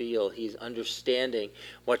what you feel. He's understanding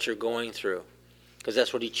what you're going through. Because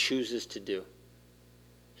that's what He chooses to do.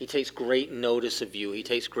 He takes great notice of you. He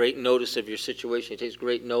takes great notice of your situation. He takes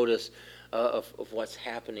great notice of what's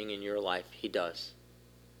happening in your life. He does.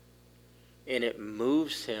 And it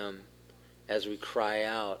moves Him as we cry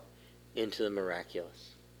out into the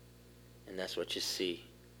miraculous. And that's what you see.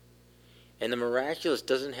 And the miraculous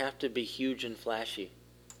doesn't have to be huge and flashy.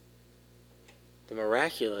 The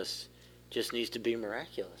miraculous just needs to be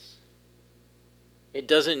miraculous. It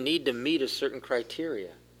doesn't need to meet a certain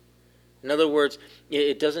criteria. In other words,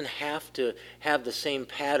 it doesn't have to have the same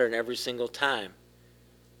pattern every single time.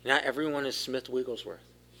 Not everyone is Smith Wigglesworth.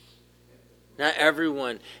 Not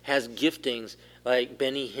everyone has giftings like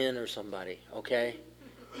Benny Hinn or somebody, okay?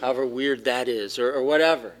 However weird that is, or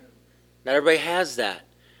whatever. Not everybody has that.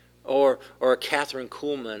 Or Catherine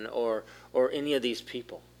Kuhlman, or any of these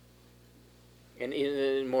people. And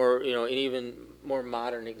even more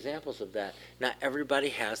modern examples of that. Not everybody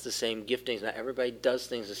has the same giftings. Not everybody does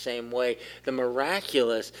things the same way. The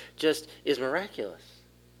miraculous just is miraculous.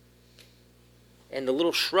 And the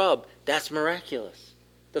little shrub, that's miraculous.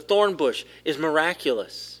 The thorn bush is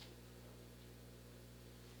miraculous.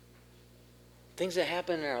 Things that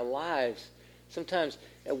happen in our lives, sometimes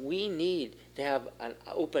we need to have an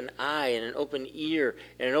open eye and an open ear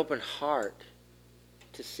and an open heart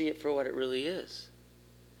to see it for what it really is.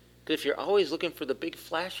 Because if you're always looking for the big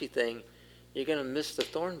flashy thing, you're going to miss the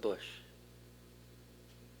thorn bush.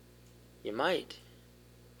 You might.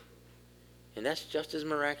 And that's just as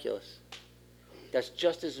miraculous. That's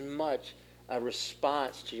just as much a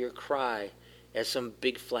response to your cry as some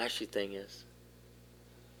big flashy thing is.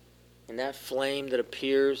 And that flame that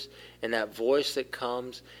appears, and that voice that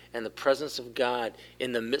comes, and the presence of God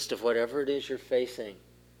in the midst of whatever it is you're facing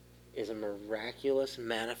is a miraculous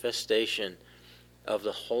manifestation of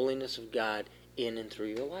the holiness of God in and through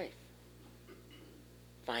your life.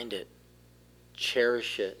 Find it.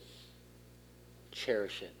 Cherish it.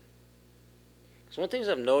 Cherish it. Because one of the things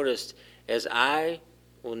I've noticed as I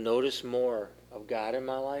will notice more of God in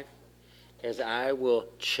my life, as I will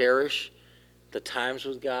cherish the times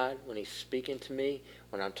with God, when He's speaking to me,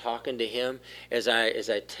 when I'm talking to Him, as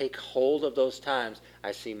I take hold of those times,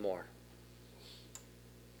 I see more.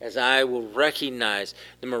 As I will recognize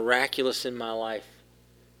the miraculous in my life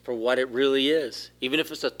for what it really is. Even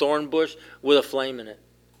if it's a thorn bush with a flame in it.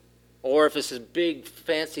 Or if it's this big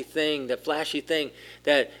fancy thing, that flashy thing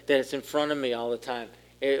that it's in front of me all the time.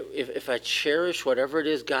 If I cherish whatever it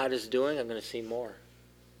is God is doing, I'm going to see more.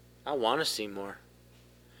 I want to see more.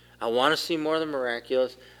 I want to see more of the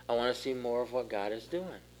miraculous. I want to see more of what God is doing.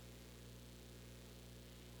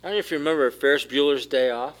 I don't know if you remember Ferris Bueller's Day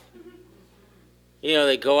Off. You know,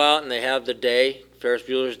 they go out and they have the day, Ferris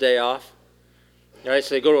Bueller's Day Off. Right?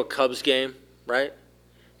 So they go to a Cubs game, right?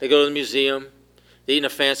 They go to the museum. They eat in a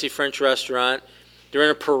fancy French restaurant. They're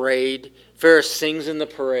in a parade. Ferris sings in the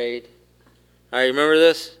parade. All right, remember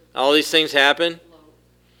this? All these things happen?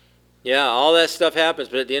 Yeah, all that stuff happens.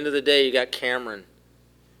 But at the end of the day, you got Cameron.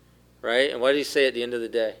 Right? And what did he say at the end of the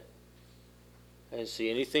day? I didn't see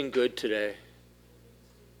anything good today.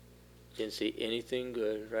 Didn't see anything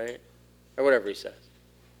good, right? Or whatever he says.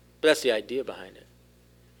 But that's the idea behind it.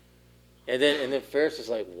 And then Ferris is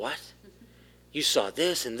like, what? You saw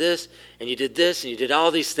this, and you did this, and you did all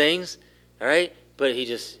these things, all right? But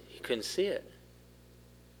he couldn't see it.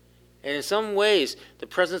 And in some ways, the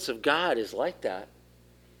presence of God is like that.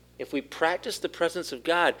 If we practice the presence of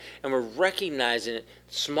God and we're recognizing it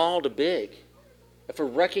small to big, if we're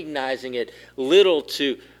recognizing it little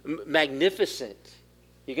to magnificent,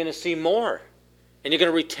 you're going to see more. And you're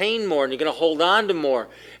going to retain more, and you're going to hold on to more,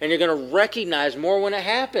 and you're going to recognize more when it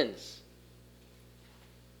happens.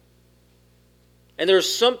 And there's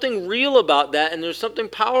something real about that, and there's something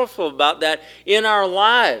powerful about that in our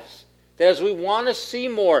lives. That as we want to see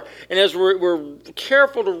more, and as we're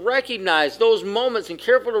careful to recognize those moments and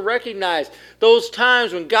careful to recognize those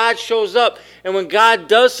times when God shows up and when God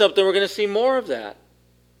does something, we're going to see more of that.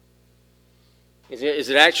 Is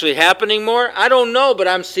it actually happening more? I don't know, but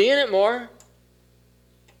I'm seeing it more.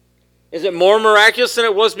 Is it more miraculous than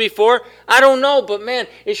it was before? I don't know, but man,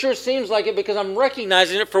 it sure seems like it because I'm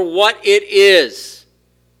recognizing it for what it is.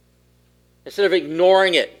 Instead of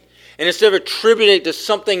ignoring it. And instead of attributing it to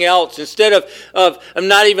something else. Instead of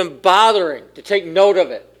not even bothering to take note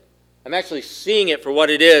of it. I'm actually seeing it for what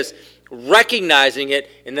it is. Recognizing it.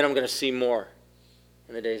 And then I'm going to see more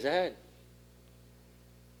in the days ahead.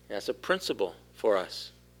 And that's a principle for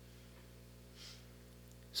us.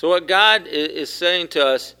 So what God is saying to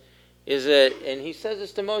us is that, and he says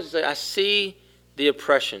this to Moses, I see the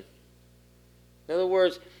oppression. In other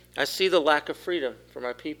words, I see the lack of freedom for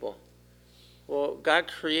my people. Well, God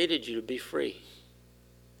created you to be free.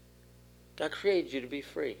 God created you to be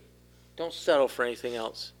free. Don't settle for anything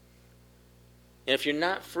else. And if you're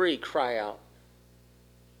not free, cry out.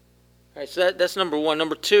 All right, so that's number one.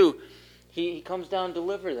 Number two, he comes down and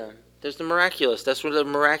delivers them. There's the miraculous. That's where the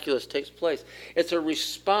miraculous takes place. It's a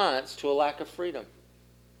response to a lack of freedom.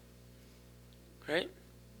 Right?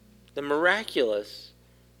 The miraculous,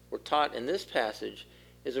 we're taught in this passage,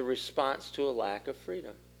 is a response to a lack of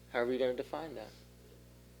freedom. How are you going to define that?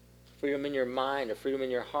 Freedom in your mind, a freedom in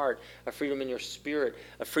your heart, a freedom in your spirit,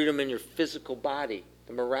 a freedom in your physical body.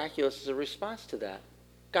 The miraculous is a response to that.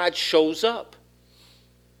 God shows up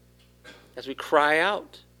as we cry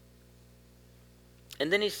out.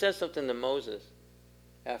 And then he says something to Moses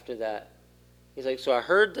after that. He's like, so I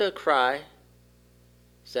heard the cry.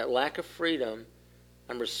 It's that lack of freedom.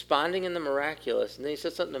 I'm responding in the miraculous. And then he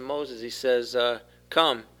says something to Moses. He says,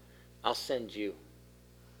 come, I'll send you.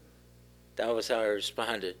 That was how I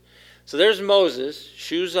responded. So there's Moses,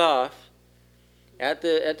 shoes off, at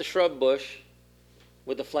the shrub bush,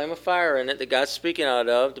 with the flame of fire in it that God's speaking out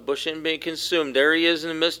of. The bush isn't being consumed. There he is in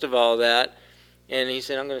the midst of all that. And he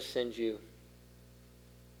said, I'm going to send you.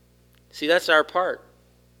 See, that's our part.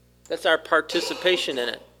 That's our participation in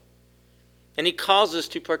it. And he calls us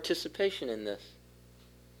to participation in this.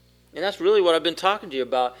 And that's really what I've been talking to you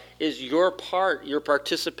about, is your part, your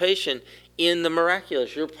participation in the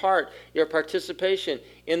miraculous, your part, your participation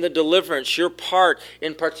in the deliverance, your part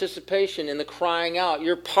in participation in the crying out,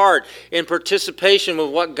 your part in participation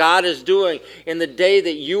with what God is doing in the day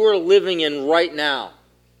that you are living in right now.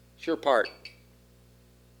 It's your part.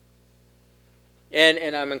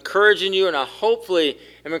 And I'm encouraging you, and I hopefully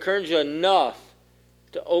am encouraging you enough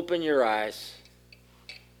to open your eyes,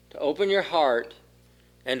 to open your heart,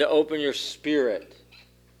 and to open your spirit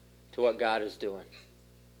to what God is doing.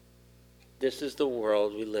 This is the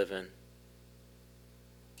world we live in.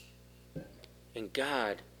 And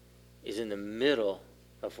God is in the middle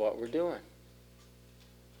of what we're doing.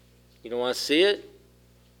 You don't want to see it?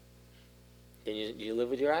 Then you live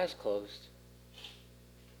with your eyes closed.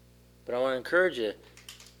 But I want to encourage you,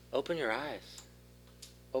 open your eyes,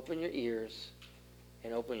 open your ears,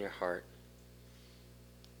 and open your heart.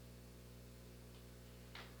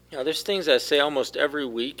 You know, there's things I say almost every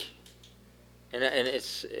week, and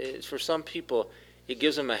it's for some people, it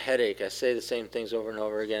gives them a headache. I say the same things over and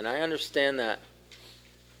over again. I understand that.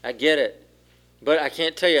 I get it. But I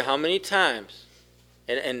can't tell you how many times,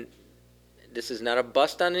 and this is not a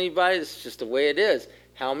bust on anybody, this is just the way it is,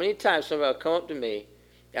 how many times somebody will come up to me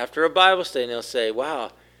after a Bible study and they'll say,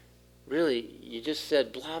 wow, really, you just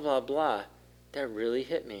said blah, blah, blah. That really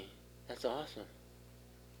hit me. That's awesome.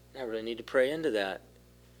 I really need to pray into that.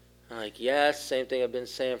 I'm like, yes, same thing I've been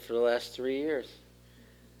saying for the last 3 years.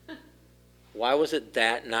 Why was it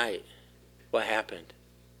that night? What happened?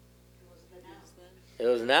 It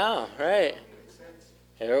was now, right?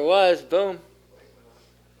 There it was, boom.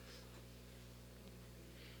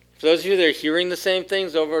 For those of you that are hearing the same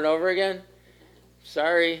things over and over again,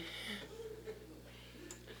 sorry.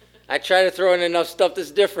 I try to throw in enough stuff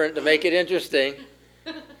that's different to make it interesting.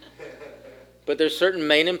 But there's certain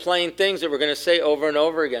main and plain things that we're going to say over and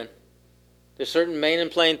over again. There's certain main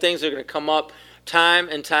and plain things that are going to come up time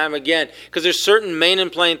and time again. Because there's certain main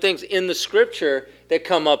and plain things in the Scripture that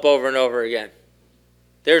come up over and over again.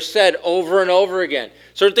 They're said over and over again.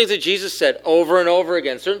 Certain things that Jesus said over and over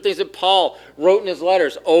again. Certain things that Paul wrote in his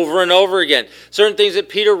letters over and over again. Certain things that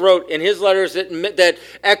Peter wrote in his letters that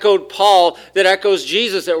echoed Paul, that echoes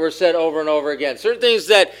Jesus, that were said over and over again. Certain things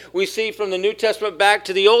that we see from the New Testament back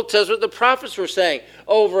to the Old Testament, the prophets were saying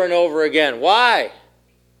over and over again. Why?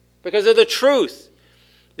 Because of the truth.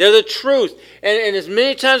 They're the truth. And as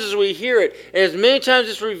many times as we hear it, and as many times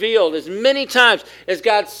it's revealed, as many times as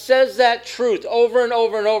God says that truth over and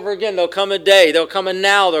over and over again, there'll come a day, there'll come a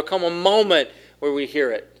now, there'll come a moment where we hear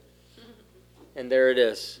it. And there it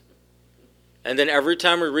is. And then every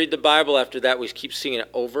time we read the Bible after that, we keep seeing it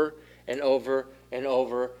over and over and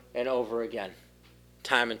over and over again.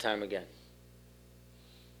 Time and time again.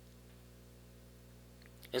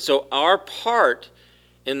 And so our part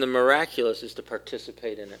in the miraculous is to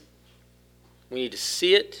participate in it. We need to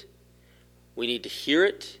see it. We need to hear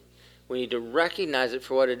it. We need to recognize it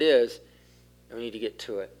for what it is. And we need to get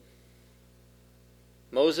to it.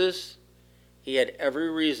 Moses, he had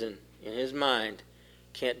every reason in his mind,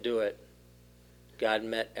 can't do it. God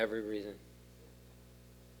met every reason.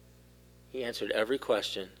 He answered every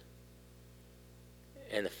question.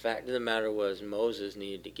 And the fact of the matter was, Moses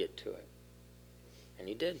needed to get to it. And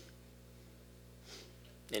he did.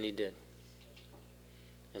 And he did.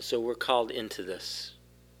 And so we're called into this.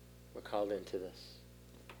 We're called into this.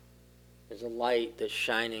 There's a light that's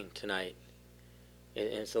shining tonight. And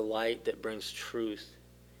it's a light that brings truth.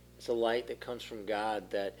 It's a light that comes from God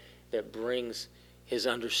that brings his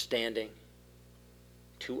understanding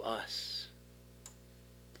to us.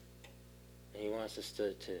 And he wants us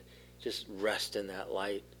to just rest in that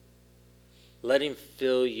light. Let him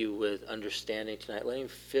fill you with understanding tonight. Let him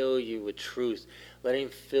fill you with truth. Let him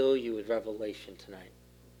fill you with revelation tonight.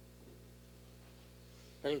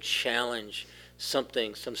 Let him challenge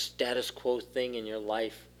something, some status quo thing in your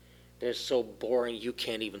life that is so boring you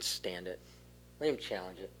can't even stand it. Let him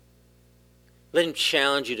challenge it. Let him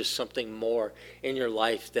challenge you to something more in your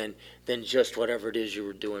life than just whatever it is you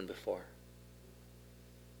were doing before.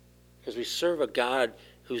 Because we serve a God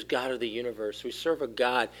who's God of the universe. We serve a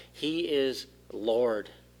God. He is Lord.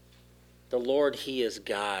 The Lord, he is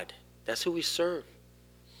God. That's who we serve.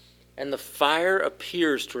 And the fire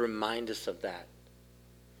appears to remind us of that.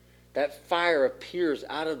 That fire appears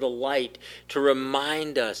out of the light to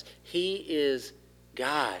remind us he is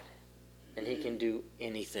God and he can do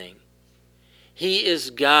anything. He is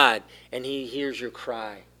God and he hears your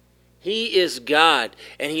cry. He is God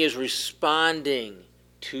and he is responding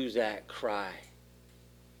to that cry.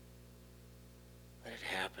 Let it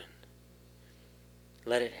happen.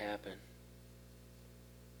 Let it happen.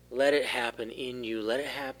 Let it happen in you. Let it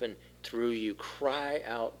happen through you. Cry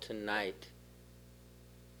out tonight.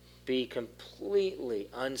 Be completely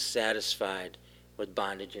unsatisfied with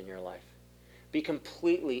bondage in your life. Be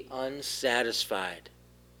completely unsatisfied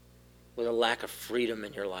with a lack of freedom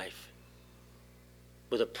in your life.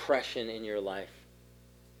 With oppression in your life.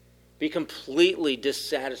 Be completely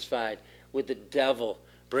dissatisfied with the devil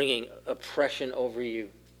bringing oppression over you.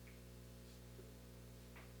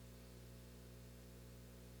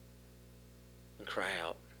 And cry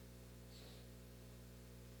out.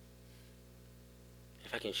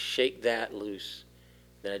 If I can shake that loose,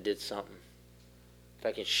 then I did something. If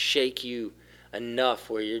I can shake you enough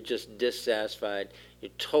where you're just dissatisfied,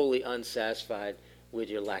 you're totally unsatisfied with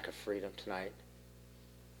your lack of freedom tonight,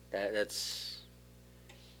 that's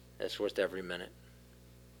worth every minute.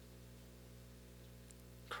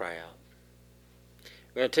 Cry out.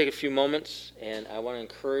 We're going to take a few moments, and I want to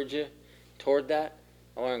encourage you toward that.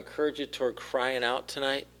 I want to encourage you toward crying out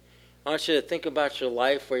tonight. I want you to think about your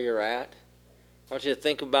life where you're at. I want you to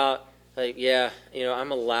think about,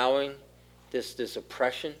 I'm allowing this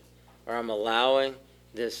oppression, or I'm allowing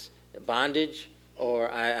this bondage,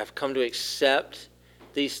 or I've come to accept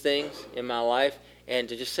these things in my life, and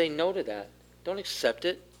to just say no to that. Don't accept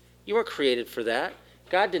it. You weren't created for that.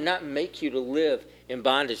 God did not make you to live in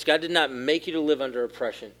bondage. God did not make you to live under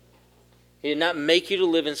oppression. He did not make you to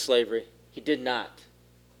live in slavery. He did not.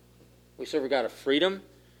 We serve a God of freedom.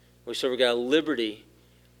 We serve a God of liberty.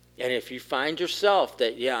 And if you find yourself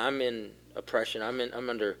that, I'm in oppression, I'm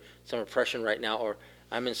under some oppression right now, or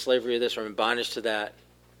I'm in slavery to this, or I'm in bondage to that,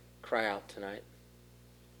 cry out tonight.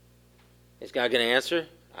 Is God going to answer?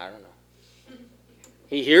 I don't know.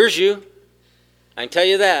 He hears you. I can tell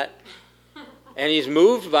you that. And he's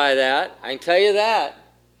moved by that. I can tell you that.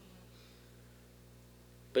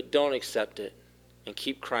 But don't accept it. And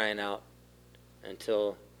keep crying out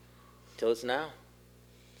until it's now.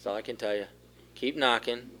 That's all I can tell you. Keep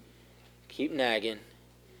knocking. Keep nagging.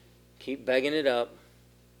 Keep begging it up.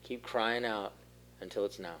 Keep crying out until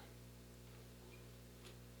it's now.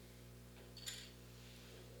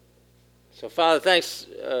 So, Father, thanks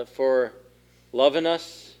for loving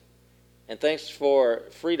us, and thanks for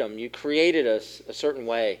freedom. You created us a certain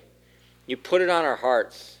way. You put it on our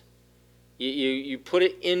hearts. You put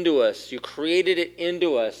it into us. You created it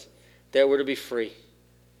into us that we're to be free.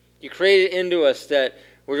 You created it into us that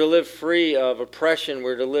We're to live free of oppression.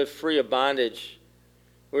 We're to live free of bondage.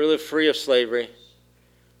 We're to live free of slavery.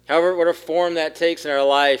 However, whatever form that takes in our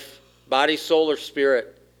life, body, soul, or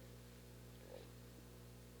spirit,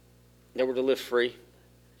 that we're to live free.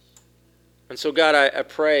 And so, God, I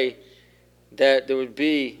pray that there would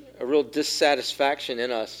be a real dissatisfaction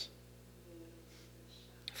in us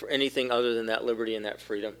for anything other than that liberty and that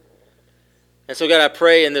freedom. And so, God, I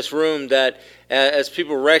pray in this room that as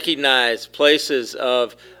people recognize places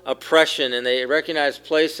of oppression and they recognize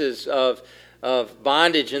places of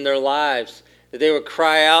bondage in their lives, that they would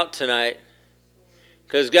cry out tonight.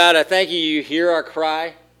 Because, God, I thank you, you hear our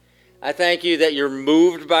cry. I thank you that you're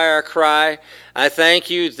moved by our cry. I thank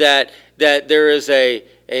you that there is a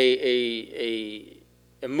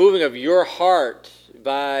moving of your heart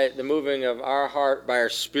by the moving of our heart, by our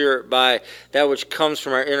spirit, by that which comes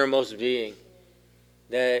from our innermost being.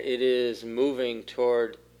 That it is moving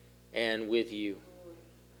toward and with you.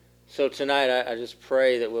 So tonight I just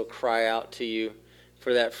pray that we'll cry out to you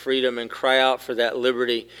for that freedom and cry out for that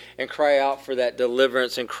liberty and cry out for that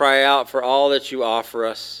deliverance and cry out for all that you offer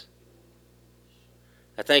us.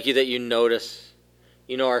 I thank you that you notice.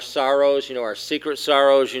 You know our sorrows, you know our secret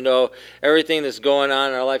sorrows, you know everything that's going on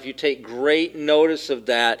in our life. You take great notice of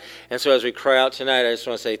that. And so as we cry out tonight, I just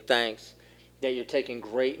want to say thanks that you're taking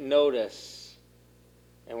great notice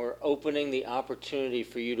and we're opening the opportunity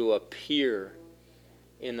for you to appear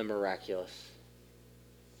in the miraculous.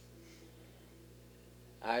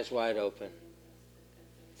 Eyes wide open.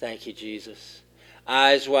 Thank you, Jesus.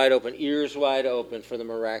 Eyes wide open, ears wide open for the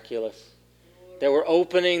miraculous. That we're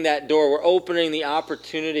opening that door. We're opening the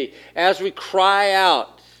opportunity. As we cry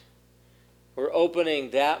out, we're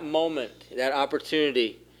opening that moment, that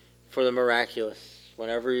opportunity for the miraculous.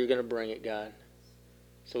 Whenever you're going to bring it, God.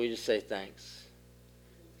 So we just say thanks.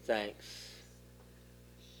 Thanks.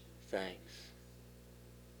 Thanks.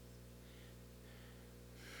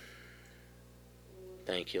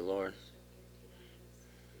 Thank you, Lord.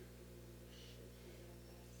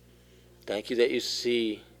 Thank you that you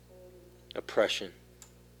see oppression.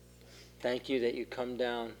 Thank you that you come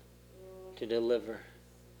down to deliver.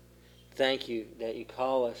 Thank you that you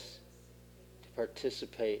call us to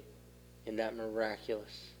participate in that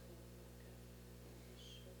miraculous.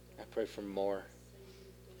 I pray for more.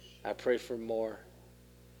 I pray for more.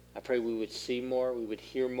 I pray we would see more, we would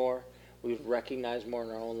hear more, we would recognize more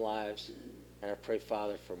in our own lives. And I pray,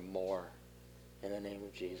 Father, for more in the name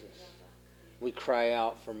of Jesus. We cry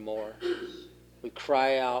out for more. We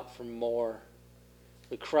cry out for more.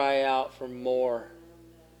 We cry out for more.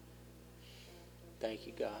 Thank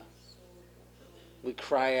you, God. We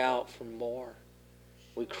cry out for more.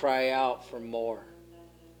 We cry out for more.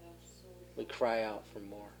 We cry out for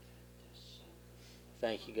more.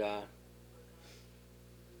 Thank you, God.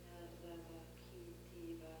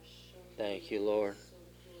 Thank you, Lord.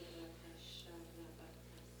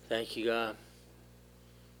 Thank you, God.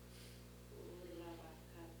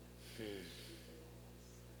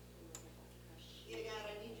 Yeah, God,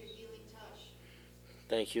 I need your healing touch.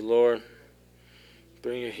 Thank you, Lord.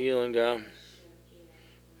 Bring your healing, God.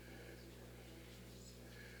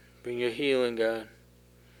 Bring your healing, God.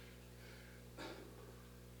 I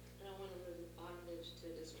don't want to live in bondage to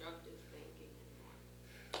destructive thinking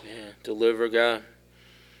anymore. Yeah, deliver, God.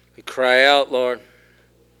 We cry out, Lord.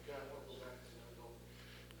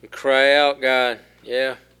 We cry out, God.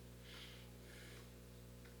 Yeah.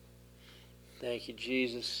 Thank you,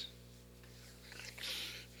 Jesus.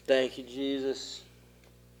 Thank you, Jesus.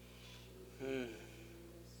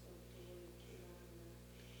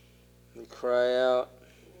 We cry out.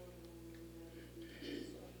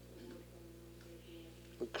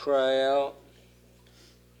 We cry out.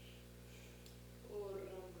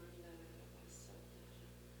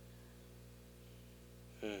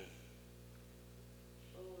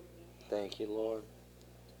 Thank you, Lord.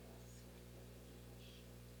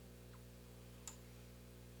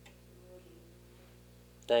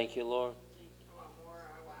 Thank you, Lord. I want more.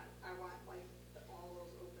 I want like all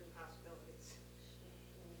those open possibilities.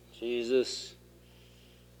 Jesus.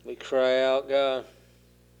 We cry out, God.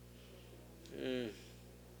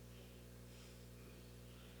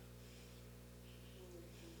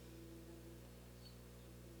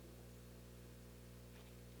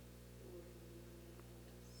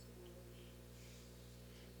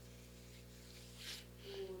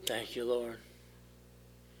 Thank you, Lord.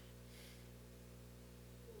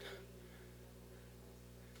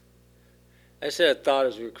 I just had a thought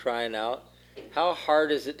as we were crying out. How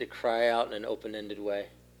hard is it to cry out in an open-ended way?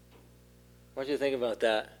 What do you think about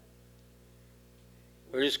that?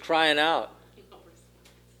 We're just crying out.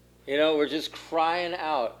 You know, we're just crying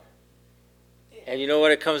out. And you know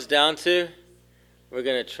what it comes down to? We're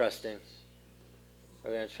going to trust him.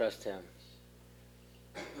 We're going to trust him.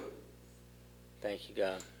 Thank you,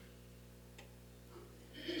 God.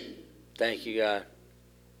 Thank you, God.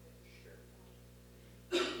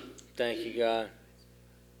 Thank you, God.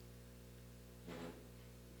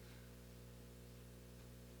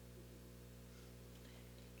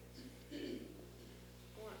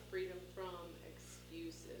 I want freedom from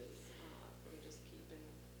excuses, from just keeping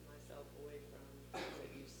myself away from things that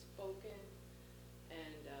you've spoken,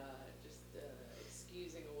 and just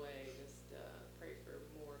excusing away. Just pray for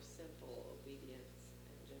more simple obedience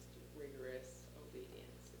and just rigorous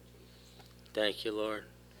obedience in Jesus' name. Thank you, Lord.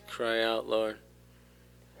 Cry out, Lord.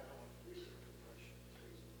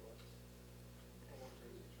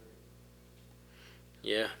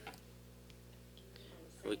 Yeah.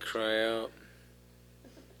 We cry out.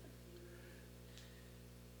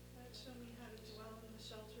 God, show me how to dwell in the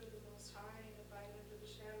shelter of the Most High and abide under the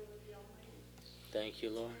shadow of the Almighty. Thank you,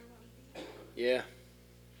 Lord. I want to be. Yeah.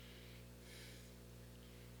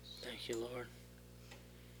 Thank you, Lord.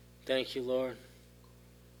 Thank you, Lord.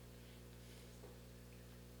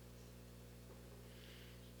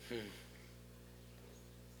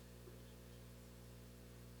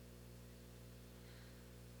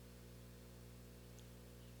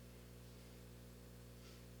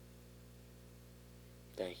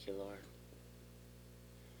 Thank you, Lord. I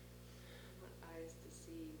want eyes to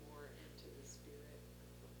see more into the Spirit,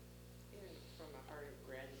 even from a heart of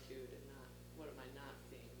gratitude and not, what am I not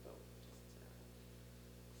seeing, but just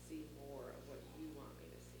see more of what you want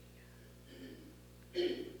me to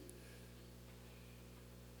see.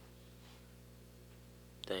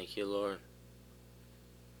 Thank you, Lord.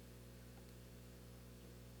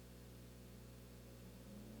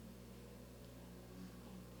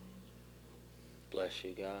 Bless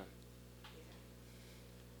you, God.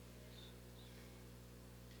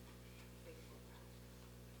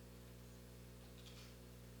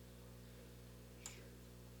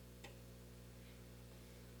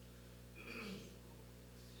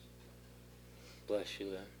 Bless you,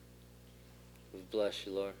 Lord. We bless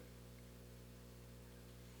you, Lord.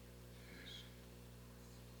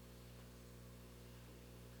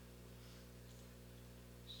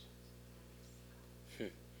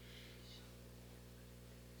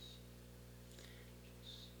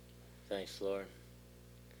 Thanks, Lord.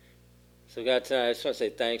 So, God, tonight I just want to say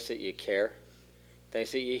thanks that you care.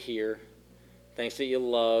 Thanks that you hear. Thanks that you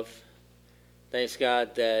love. Thanks,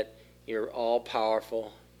 God, that you're all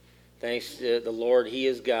powerful. Thanks to the Lord, He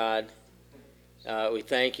is God. We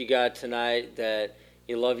thank you, God, tonight that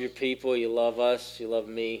you love your people, you love us, you love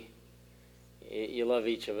me, you love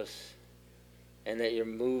each of us, and that you're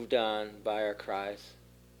moved on by our cries.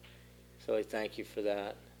 So we thank you for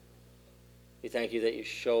that. We thank you that you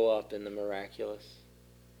show up in the miraculous.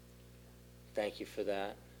 Thank you for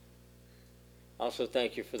that. Also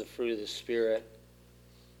thank you for the fruit of the Spirit.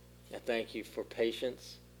 I thank you for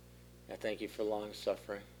patience. I thank you for long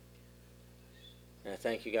suffering. And I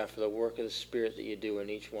thank you, God, for the work of the Spirit that you do in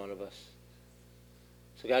each one of us.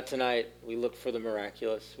 So, God, tonight we look for the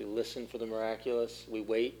miraculous. We listen for the miraculous. We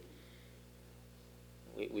wait.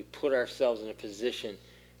 We put ourselves in a position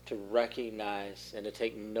to recognize and to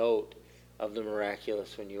take note of the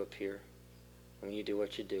miraculous when you appear, when you do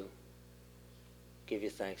what you do. Give you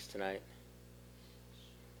thanks tonight.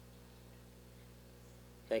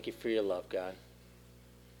 Thank you for your love, God.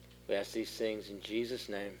 We ask these things in Jesus'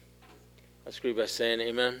 name. Let's agree by saying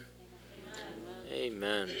amen.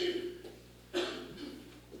 Amen. Amen.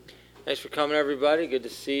 Thanks for coming, everybody. Good to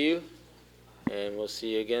see you. And we'll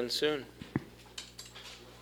see you again soon.